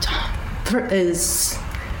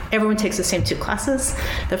everyone takes the same 2 classes.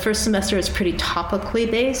 The first semester is pretty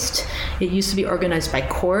topically based. It used to be organized by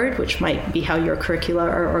chord, which might be how your curricula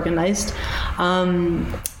are organized,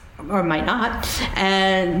 or might not.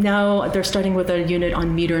 And now they're starting with a unit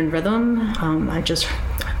on meter and rhythm.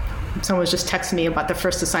 Someone was just texting me about the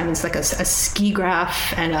first assignments, like a ski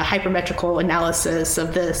graph and a hypermetrical analysis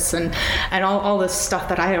of this and all this stuff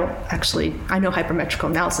that I know hypermetrical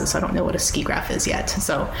analysis. So I don't know what a ski graph is yet.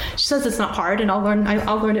 So she says it's not hard, and I'll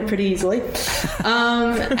learn it pretty easily.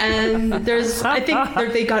 And I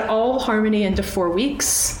think they got all harmony into 4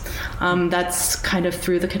 weeks. That's kind of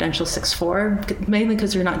through the Cadential 6-4, mainly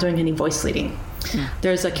because you're not doing any voice leading.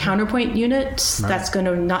 There's a counterpoint unit that's going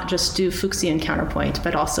to not just do Fuchsian counterpoint,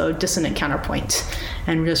 but also dissonant counterpoint,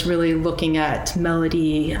 and just really looking at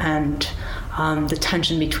melody and the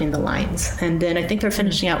tension between the lines. And then I think they're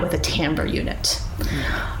finishing out with a timbre unit.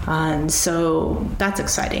 And so that's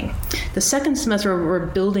exciting. The second semester, we're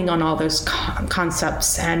building on all those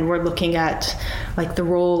concepts, and we're looking at like the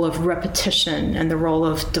role of repetition and the role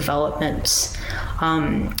of development.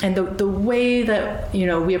 And the way that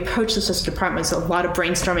we approach this as a department is a lot of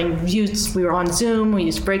brainstorming. We were on Zoom. We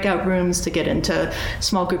used breakout rooms to get into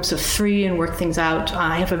small groups of 3 and work things out.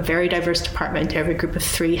 I have a very diverse department. Every group of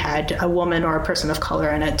 3 had a woman or a person of color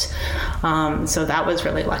in it. So that was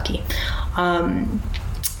really lucky.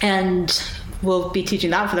 And we'll be teaching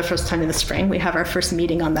that for the first time in the spring. We have our first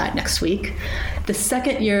meeting on that next week. The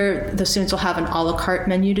second year, the students will have an a la carte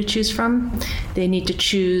menu to choose from. They need to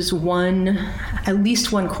choose at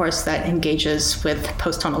least one course that engages with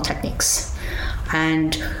post-tonal techniques.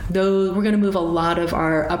 And though we're going to move a lot of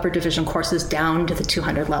our upper division courses down to the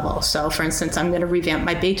 200 level. So for instance, I'm going to revamp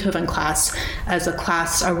my Beethoven class as a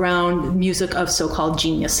class around music of so-called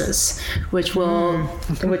geniuses, which will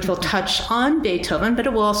touch on Beethoven, but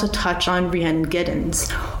it will also touch on Rhiannon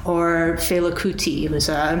Giddens or Fela Kuti, who's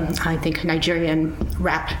I think Nigerian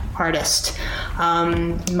rap artist,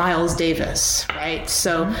 Miles Davis, right?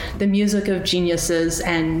 So the music of geniuses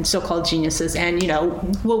and so-called geniuses, and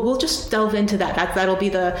we'll just delve into that. That'll be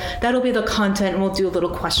the content, and we'll do a little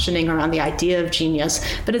questioning around the idea of genius.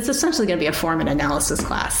 But it's essentially going to be a form and analysis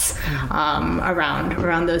class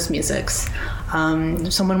around those musics.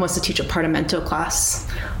 Someone wants to teach a Partimento class.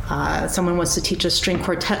 Someone wants to teach a string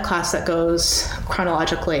quartet class that goes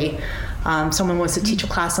chronologically. Someone wants to teach a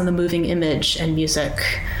class on the moving image and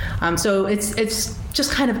music. So it's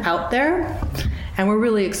just kind of out there, and we're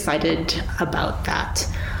really excited about that.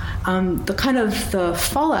 The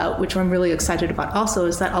fallout, which I'm really excited about also,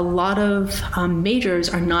 is that a lot of majors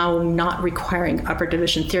are now not requiring upper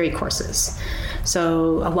division theory courses.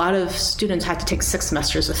 So a lot of students had to take 6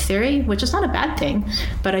 semesters of theory, which is not a bad thing,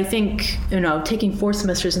 but I think taking 4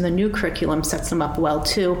 semesters in the new curriculum sets them up well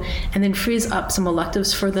too, and then frees up some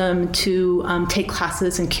electives for them to take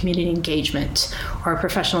classes in community engagement or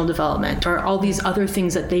professional development or all these other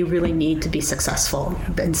things that they really need to be successful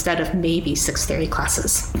instead of maybe 6 theory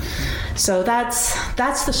classes. So that's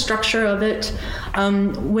the structure of it.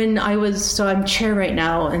 I'm chair right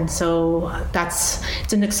now, and so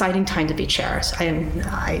it's an exciting time to be chair.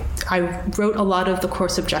 I wrote a lot of the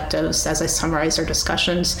course objectives as I summarized our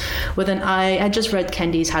discussions with I just read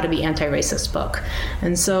Kendi's How to Be Anti-Racist book.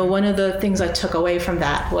 And so one of the things I took away from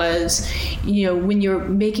that was, when you're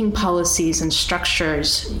making policies and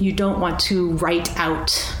structures, you don't want to write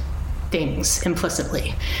out things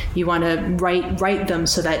implicitly. You want to write them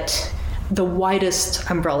so that the widest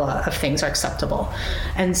umbrella of things are acceptable.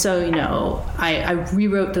 And so, I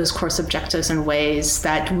rewrote those course objectives in ways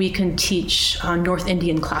that we can teach North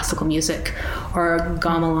Indian classical music or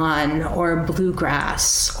gamelan or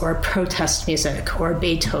bluegrass or protest music or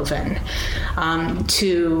Beethoven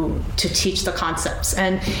to teach the concepts.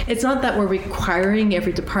 And it's not that we're requiring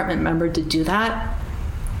every department member to do that.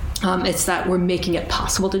 It's that we're making it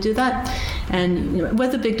possible to do that. And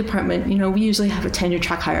with a big department, we usually have a tenure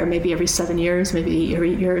track hire maybe every 7 years, maybe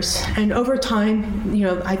every 8 years. And over time,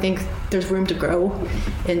 I think there's room to grow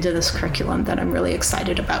into this curriculum that I'm really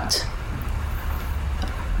excited about.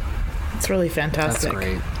 It's really fantastic. That's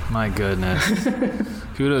great. My goodness.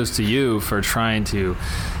 Kudos to you for trying to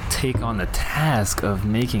take on the task of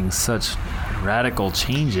making such radical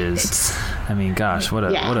changes. Gosh, what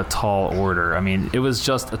a tall order. It was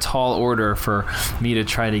just a tall order for me to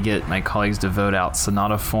try to get my colleagues to vote out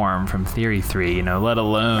Sonata Form from Theory 3, let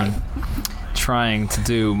alone trying to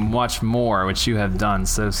do much more, which you have done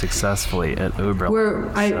so successfully at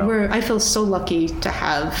Oberlin. I feel so lucky to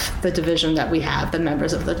have the division that we have, the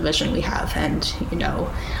members of the division we have, and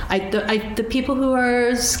the people who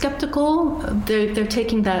are skeptical, they're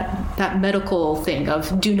taking that medical thing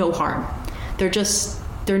of do no harm.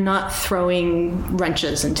 They're not throwing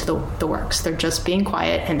wrenches into the works. They're just being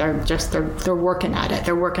quiet, and they're working at it.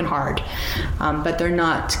 They're working hard, but they're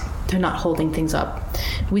not holding things up.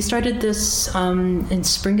 We started this in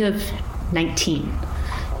spring of 19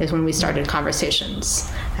 is when we started conversations,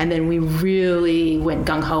 and then we really went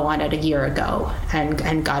gung-ho on it a year ago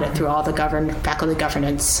and got it through all the faculty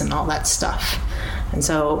governance and all that stuff. And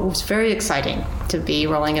so it was very exciting to be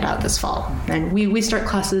rolling it out this fall. And we start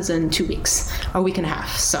classes in 2 weeks, a week and a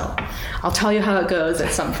half. So I'll tell you how it goes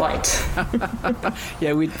at some point.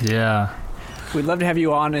 We'd love to have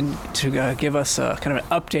you on and to give us a kind of an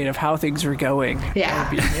update of how things are going. Yeah.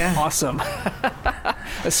 That would be awesome.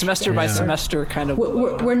 A semester by semester kind of.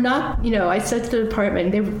 We're not, I said to the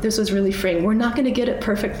department, this was really freeing. We're not going to get it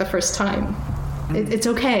perfect the first time. It's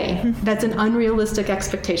okay. That's an unrealistic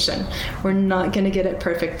expectation. We're not going to get it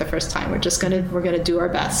perfect the first time. We're going to do our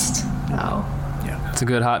best. Oh. Yeah. It's a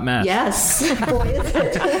good hot mess. Yes. Boy, is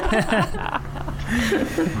it.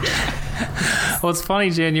 Well, it's funny,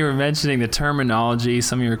 Jan, you were mentioning the terminology,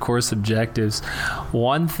 some of your course objectives.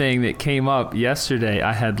 One thing that came up yesterday,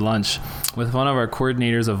 I had lunch with one of our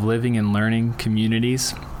coordinators of living and learning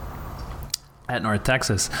communities at North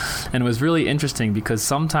Texas. And it was really interesting because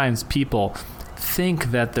sometimes people think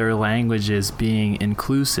that their language is being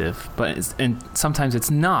inclusive, and sometimes it's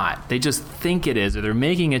not. They just think it is, or they're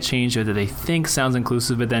making a change that they think sounds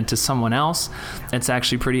inclusive, but then to someone else, it's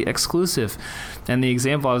actually pretty exclusive. And the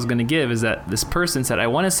example I was going to give is that this person said, I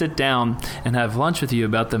want to sit down and have lunch with you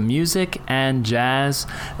about the Music and Jazz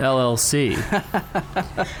LLC.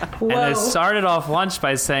 And I started off lunch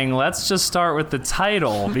by saying, let's just start with the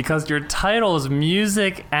title, because your title is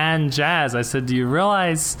Music and Jazz. I said, do you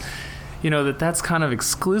realize that's kind of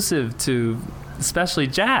exclusive to especially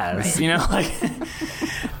jazz, right.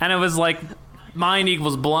 And it was like, mind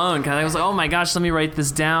equals blown. Cause I was like, oh my gosh, let me write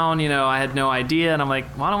this down. You know, I had no idea. And I'm like,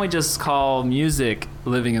 why don't we just call music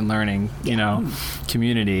living and learning, you know,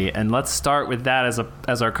 community? And let's start with that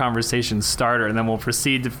as our conversation starter. And then we'll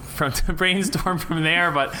proceed to brainstorm from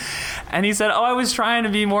there. And he said, oh, I was trying to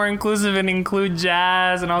be more inclusive and include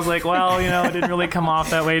jazz. And I was like, well, you know, it didn't really come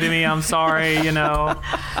off that way to me. I'm sorry, you know.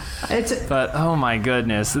 But oh my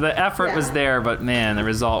goodness, the effort was there, but man, the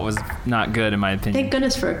result was not good in my opinion. Thank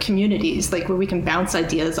goodness for communities like where we can bounce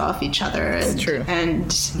ideas off each other. It's true.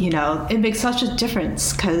 And you know, it makes such a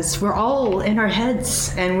difference because we're all in our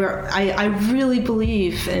heads, and I really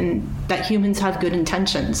believe in that humans have good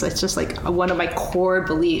intentions. It's just like one of my core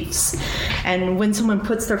beliefs. And when someone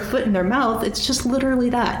puts their foot in their mouth, it's just literally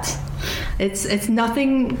that. It's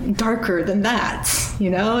nothing darker than that, you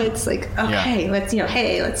know. It's like, okay, let's, you know,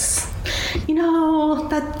 hey, let's, you know,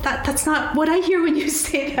 that's not what I hear when you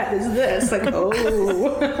say that. Is this like,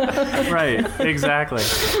 oh, right? Exactly.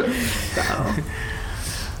 So.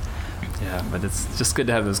 Yeah, but it's just good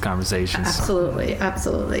to have those conversations.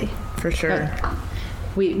 Absolutely, for sure.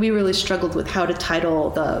 We really struggled with how to title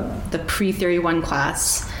the pre-Theory 1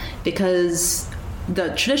 class because the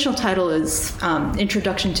traditional title is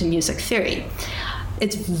Introduction to Music Theory.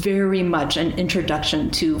 It's very much an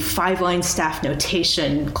introduction to 5-line staff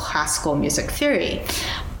notation, classical music theory.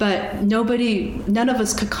 But none of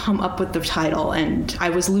us could come up with the title, and I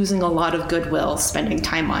was losing a lot of goodwill spending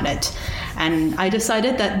time on it. And I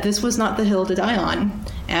decided that this was not the hill to die on.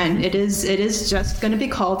 And it is just going to be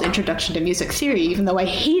called Introduction to Music Theory, even though I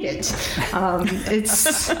hate it.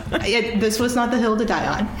 This was not the hill to die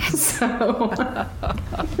on. So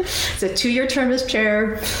it's a 2-year term as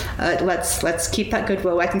chair. Let's keep that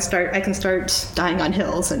goodwill. I can start dying on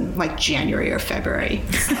hills in like January or February.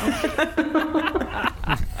 So.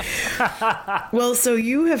 Well, so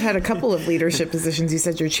you have had a couple of leadership positions. You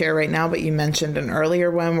said you're chair right now, but you mentioned an earlier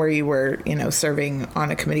one where you were, you know, serving on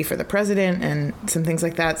a committee for the president and some things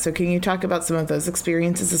like that. So can you talk about some of those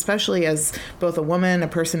experiences, especially as both a woman, a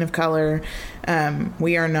person of color?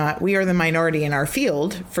 We are the minority in our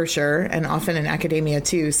field for sure, and often in academia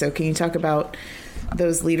too. So can you talk about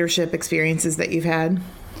those leadership experiences that you've had?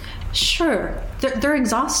 Sure. They're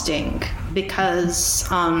exhausting because,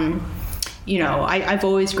 you know, I've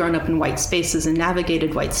always grown up in white spaces and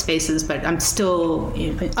navigated white spaces, but I'm still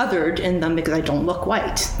othered in them because I don't look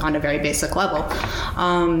white on a very basic level.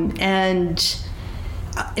 And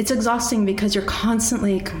it's exhausting because you're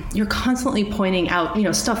constantly pointing out, you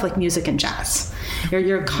know, stuff like music and jazz.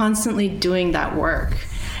 You're constantly doing that work.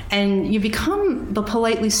 And you become the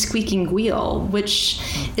politely squeaking wheel, which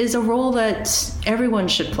is a role that everyone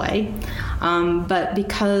should play. But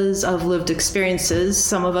because of lived experiences,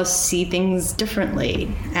 some of us see things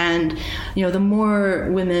differently. And, you know, the more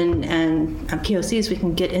women and POCs we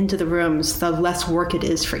can get into the rooms, the less work it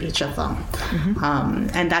is for each of them. Mm-hmm.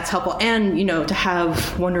 And that's helpful. And, you know, to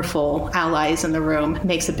have wonderful allies in the room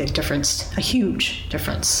makes a big difference, a huge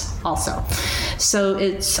difference also. So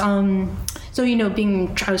it's... So, you know,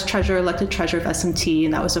 I was elected treasurer of SMT,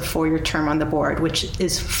 and that was a 4-year term on the board, which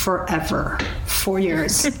is forever. 4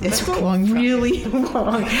 years. It's really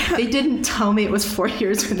long. They didn't tell me it was 4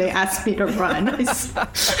 years when they asked me to run. I was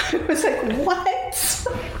like, what?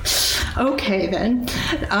 Okay, then.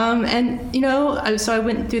 And, you know, so I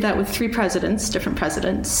went through that with 3 different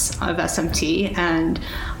presidents of SMT, and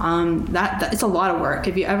that it's a lot of work.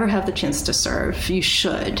 If you ever have the chance to serve, you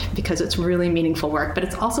should, because it's really meaningful work. But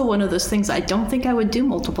it's also one of those things I don't think I would do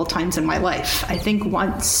multiple times in my life. I think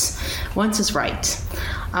once is right.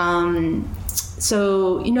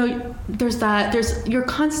 So, you know, there's that. You're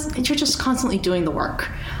just constantly doing the work.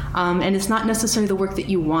 And it's not necessarily the work that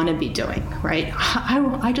you want to be doing, right?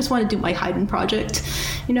 I just want to do my Haydn project.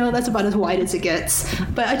 You know, that's about as wide as it gets.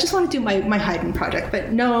 But I just want to do my Haydn project.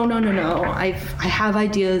 But no. I have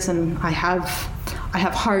ideas, and I have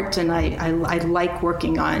heart, and I like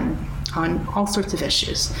working on all sorts of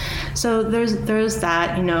issues. So there's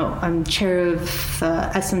that. You know, I'm chair of the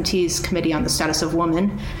SMT's Committee on the Status of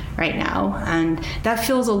Women right now, and that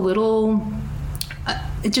feels a little...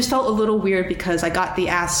 It just felt a little weird because I got the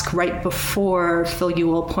ask right before Phil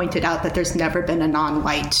Ewell pointed out that there's never been a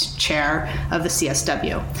non-white chair of the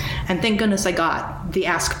CSW. And thank goodness I got the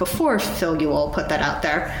ask before Phil Ewell put that out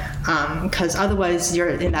there, because otherwise you're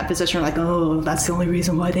in that position like, oh, that's the only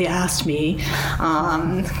reason why they asked me,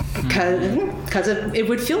 because it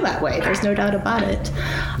would feel that way. There's no doubt about it.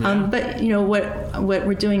 Yeah. But you know what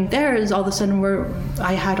we're doing there is all of a sudden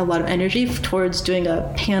I had a lot of energy towards doing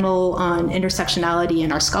a panel on intersectionality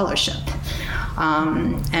in our scholarship,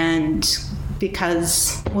 and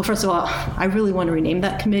because, well, first of all, I really want to rename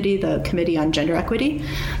that committee the Committee on Gender Equity.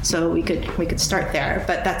 So we could start there,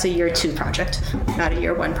 but that's a year 2 project, not a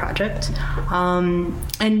year 1 project.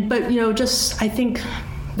 I think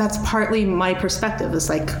that's partly my perspective. Is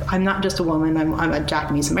like, I'm not just a woman, I'm a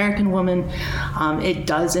Japanese American woman. It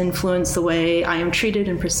does influence the way I am treated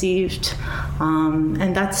and perceived.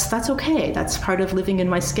 And that's okay. That's part of living in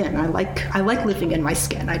my skin. I like living in my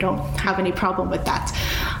skin. I don't have any problem with that.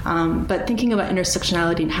 But thinking about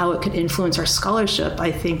intersectionality and how it could influence our scholarship,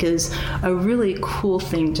 I think, is a really cool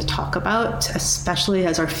thing to talk about, especially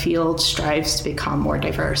as our field strives to become more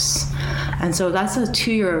diverse. And so that's a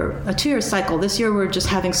two-year cycle. This year we're just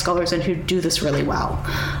having scholars in who do this really well.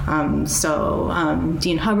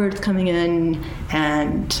 Dean Hubbard coming in,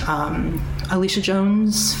 and Alicia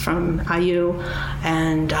Jones from IU,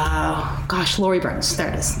 and Lori Burns, there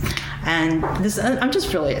it is. And this, I'm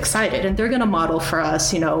just really excited, and they're going to model for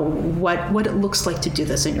us, what it looks like to do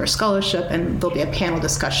this in your scholarship, and there'll be a panel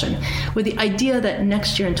discussion with the idea that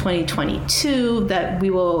next year in 2022 that we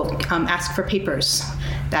will ask for papers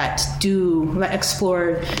that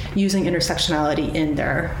explore using intersectionality in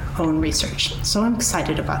their own research. So I'm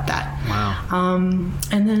excited about that. Wow.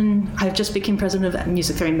 And then I just became president of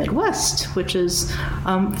Music Theory Midwest, which is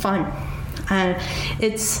fun.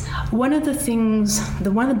 It's one of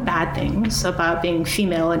the bad things about being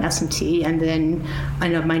female in SMT and then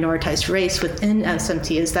in a minoritized race within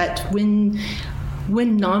SMT is that when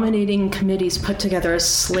nominating committees put together a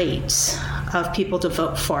slate of people to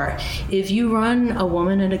vote for, if you run a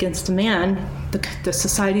woman and against a man, the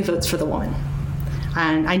society votes for the woman.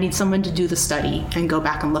 And I need someone to do the study and go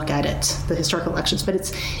back and look at it, the historical elections. But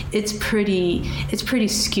it's pretty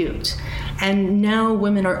skewed. And now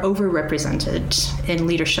women are overrepresented in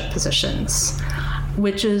leadership positions,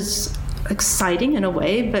 which is exciting in a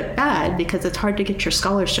way, but bad because it's hard to get your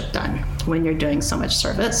scholarship done when you're doing so much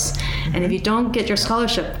service. And if you don't get your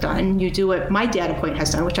scholarship done, you do what my data point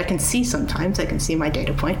has done, which I can see sometimes. I can see my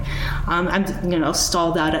data point. I'm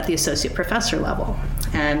stalled out at the associate professor level.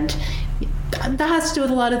 And that has to do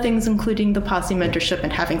with a lot of things, including the posse mentorship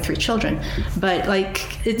and having 3 children. But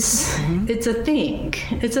it's a thing.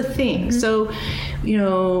 It's a thing. So,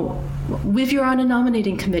 if you're on a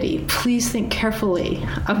nominating committee, please think carefully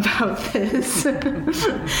about this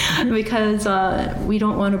because we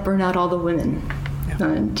don't want to burn out all the women,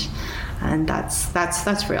 and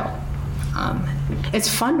that's real.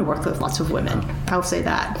 It's fun to work with lots of women. I'll say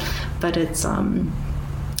that, but it's.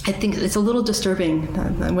 I think it's a little disturbing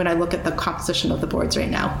when I look at the composition of the boards right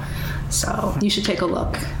now. So you should take a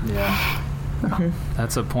look. Yeah.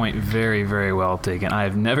 That's a point very, very well taken.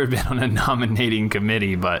 I've never been on a nominating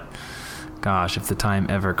committee, but gosh, if the time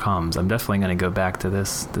ever comes, I'm definitely going to go back to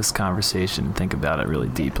this conversation and think about it really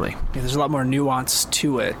deeply. Yeah, there's a lot more nuance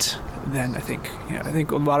to it than I think. I think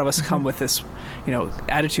a lot of us come with this,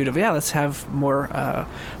 attitude of let's have more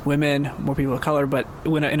women, more people of color. But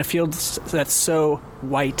when in a field that's so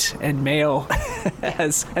white and male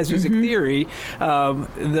as music theory,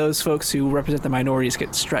 those folks who represent the minorities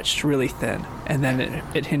get stretched really thin, and then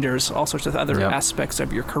it hinders all sorts of other aspects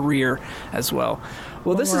of your career as well.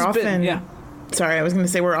 Well, this has been Sorry, I was going to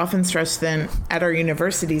say we're often stretched thin at our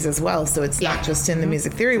universities as well. So it's not just in the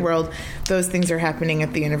music theory world. Those things are happening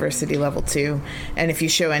at the university level too. And if you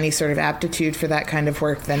show any sort of aptitude for that kind of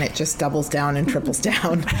work, then it just doubles down and triples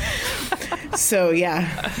down. So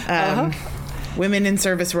women in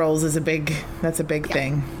service roles is a big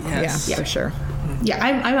thing. Yes. Yeah, for sure. Yeah,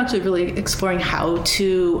 I'm actually really exploring how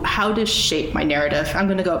to shape my narrative. I'm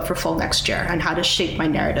going to go up for full next year on how to shape my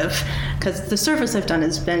narrative, because the service I've done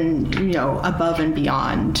has been, above and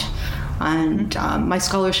beyond, and my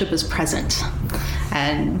scholarship is present,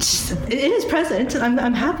 and it is present.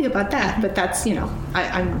 I'm happy about that, but that's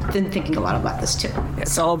I've been thinking a lot about this too.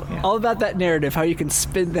 It's all about that narrative, how you can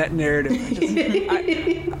spin that narrative.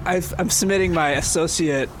 I'm submitting my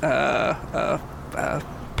associate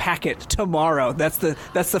packet tomorrow. That's the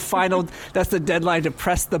final. That's the deadline to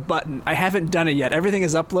press the button. I haven't done it yet. Everything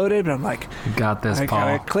is uploaded, but I'm like, you got this, Paul.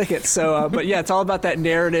 I click it. So, but it's all about that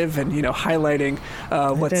narrative and highlighting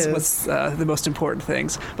what's the most important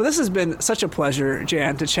things. But this has been such a pleasure,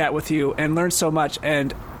 Jan, to chat with you and learn so much.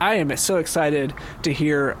 And I am so excited to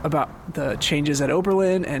hear about the changes at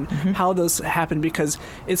Oberlin and how those happen, because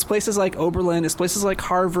it's places like Oberlin, it's places like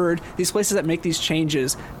Harvard, these places that make these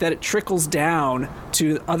changes, that it trickles down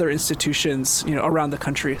to other institutions, around the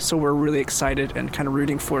country. So we're really excited and kind of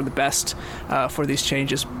rooting for the best for these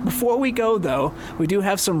changes. Before we go, though, we do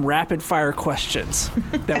have some rapid fire questions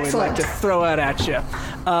that we'd like to throw out at you.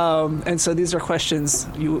 And so these are questions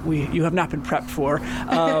you have not been prepped for.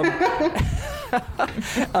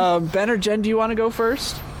 Ben or Jen, do you want to go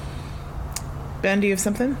first? Ben, do you have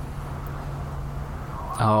something?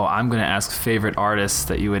 Oh, I'm going to ask favorite artists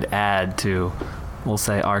that you would add to, we'll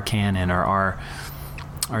say, our canon or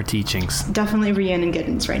our teachings. Definitely Rhiannon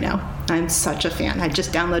Giddens right now. I'm such a fan. I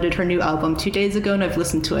just downloaded her new album 2 days ago, and I've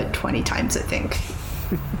listened to it 20 times, I think.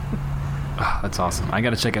 Oh, that's awesome. I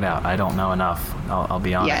got to check it out. I don't know enough. I'll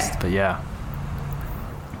be honest, but yeah.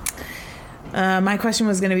 My question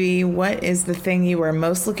was going to be, what is the thing you are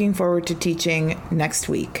most looking forward to teaching next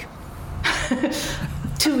week?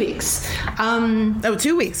 2 weeks.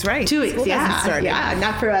 2 weeks, right? 2 weeks, yeah,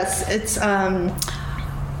 not for us. It's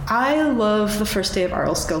I love the first day of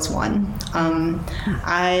Oral Skills 1.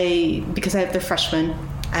 Because I have the freshmen,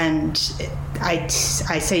 and I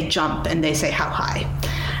say jump and they say how high.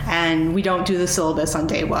 And we don't do the syllabus on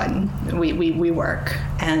day one. We work.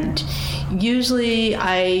 And usually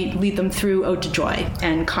I lead them through Ode to Joy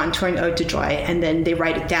and contouring Ode to Joy, and then they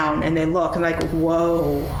write it down and they look and like,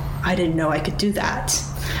 whoa, I didn't know I could do that.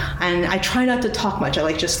 And I try not to talk much.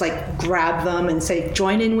 I just grab them and say,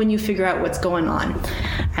 join in when you figure out what's going on.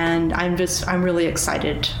 And I'm really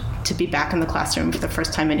excited to be back in the classroom for the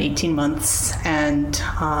first time in 18 months and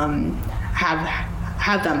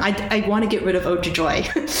have them. I want to get rid of Ode to Joy,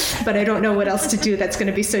 but I don't know what else to do that's going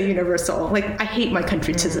to be so universal. I hate my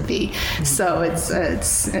country 'tis of thee. So it's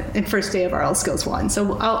in first day of Oral Skills 1.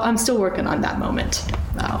 So I'm still working on that moment.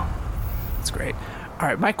 Oh. That's great. All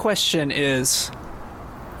right, my question is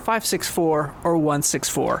 564 or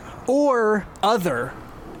 164 or other,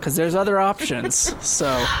 because there's other options. So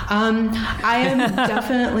I am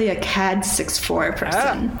definitely a CAD 6.4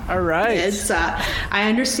 person. All right. It's I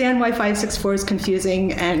understand why 564 is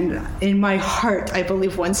confusing, and in my heart I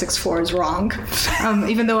believe 164 is wrong,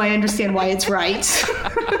 even though I understand why it's right.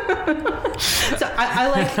 So I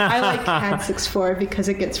like CAD 6.4 because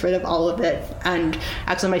it gets rid of all of it. And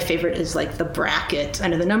actually my favorite is the bracket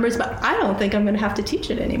under the numbers, but I don't think I'm going to have to teach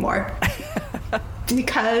it anymore.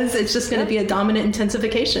 Because it's just going to be a dominant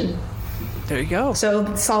intensification. There you go.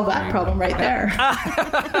 So solve that problem right there.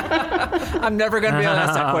 I'm never going to be able to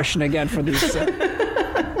ask that question again for these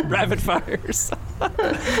rapid fires.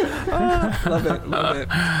 Love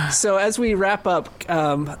it. So as we wrap up,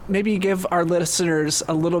 maybe give our listeners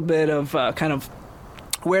a little bit of kind of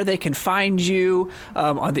where they can find you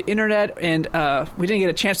on the internet, and we didn't get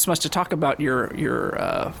a chance so much to talk about your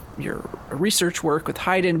research work with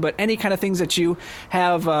Haydn, but any kind of things that you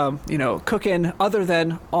have cooking other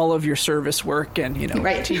than all of your service work and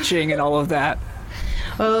right. teaching and all of that.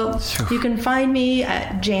 Well, you can find me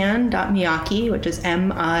at jan.miyake, which is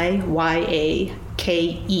MIYAKE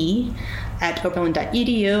at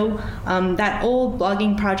oberlin.edu. That old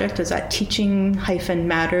blogging project is at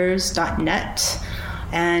teaching-matters.net.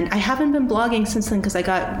 And I haven't been blogging since then because I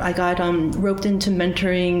got roped into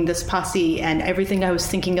mentoring this posse, and everything I was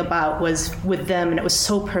thinking about was with them, and it was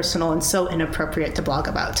so personal and so inappropriate to blog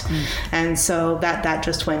about. And so that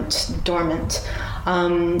just went dormant.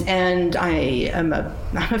 And I am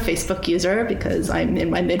I'm a Facebook user because I'm in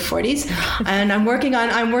my mid-40s, and I'm working on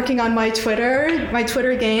my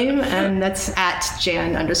Twitter game, and that's at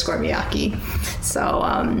Jan_Miyake. So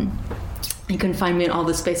you can find me in all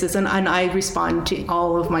the spaces, and I respond to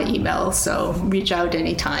all of my emails, so reach out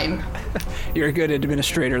anytime. You're a good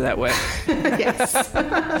administrator that way. Yes.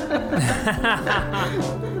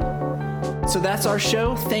 So that's our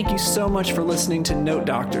show. Thank you so much for listening to Note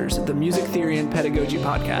Doctors, the Music Theory and Pedagogy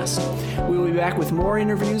podcast. We will be back with more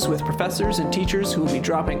interviews with professors and teachers who will be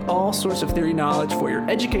dropping all sorts of theory knowledge for your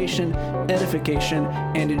education, edification,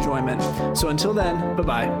 and enjoyment. So until then,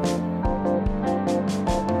 bye-bye.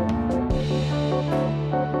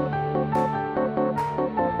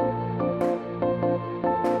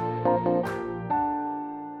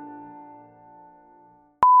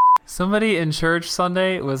 Somebody in church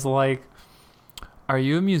Sunday was like, "Are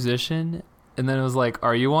you a musician?" And then it was like,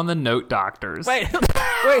 "Are you on the Note Doctors?" Wait, who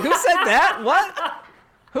said that? What?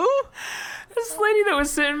 Who? This lady that was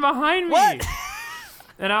sitting behind me. What?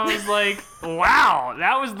 And I was like, wow,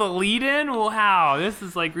 that was the lead-in? Wow, this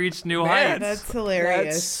has reached new heights. That's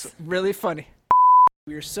hilarious. That's really funny.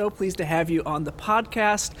 We are so pleased to have you on the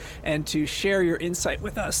podcast and to share your insight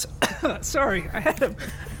with us. Sorry, I had a...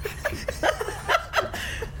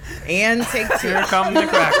 And take two. Here come the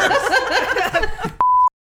crackers.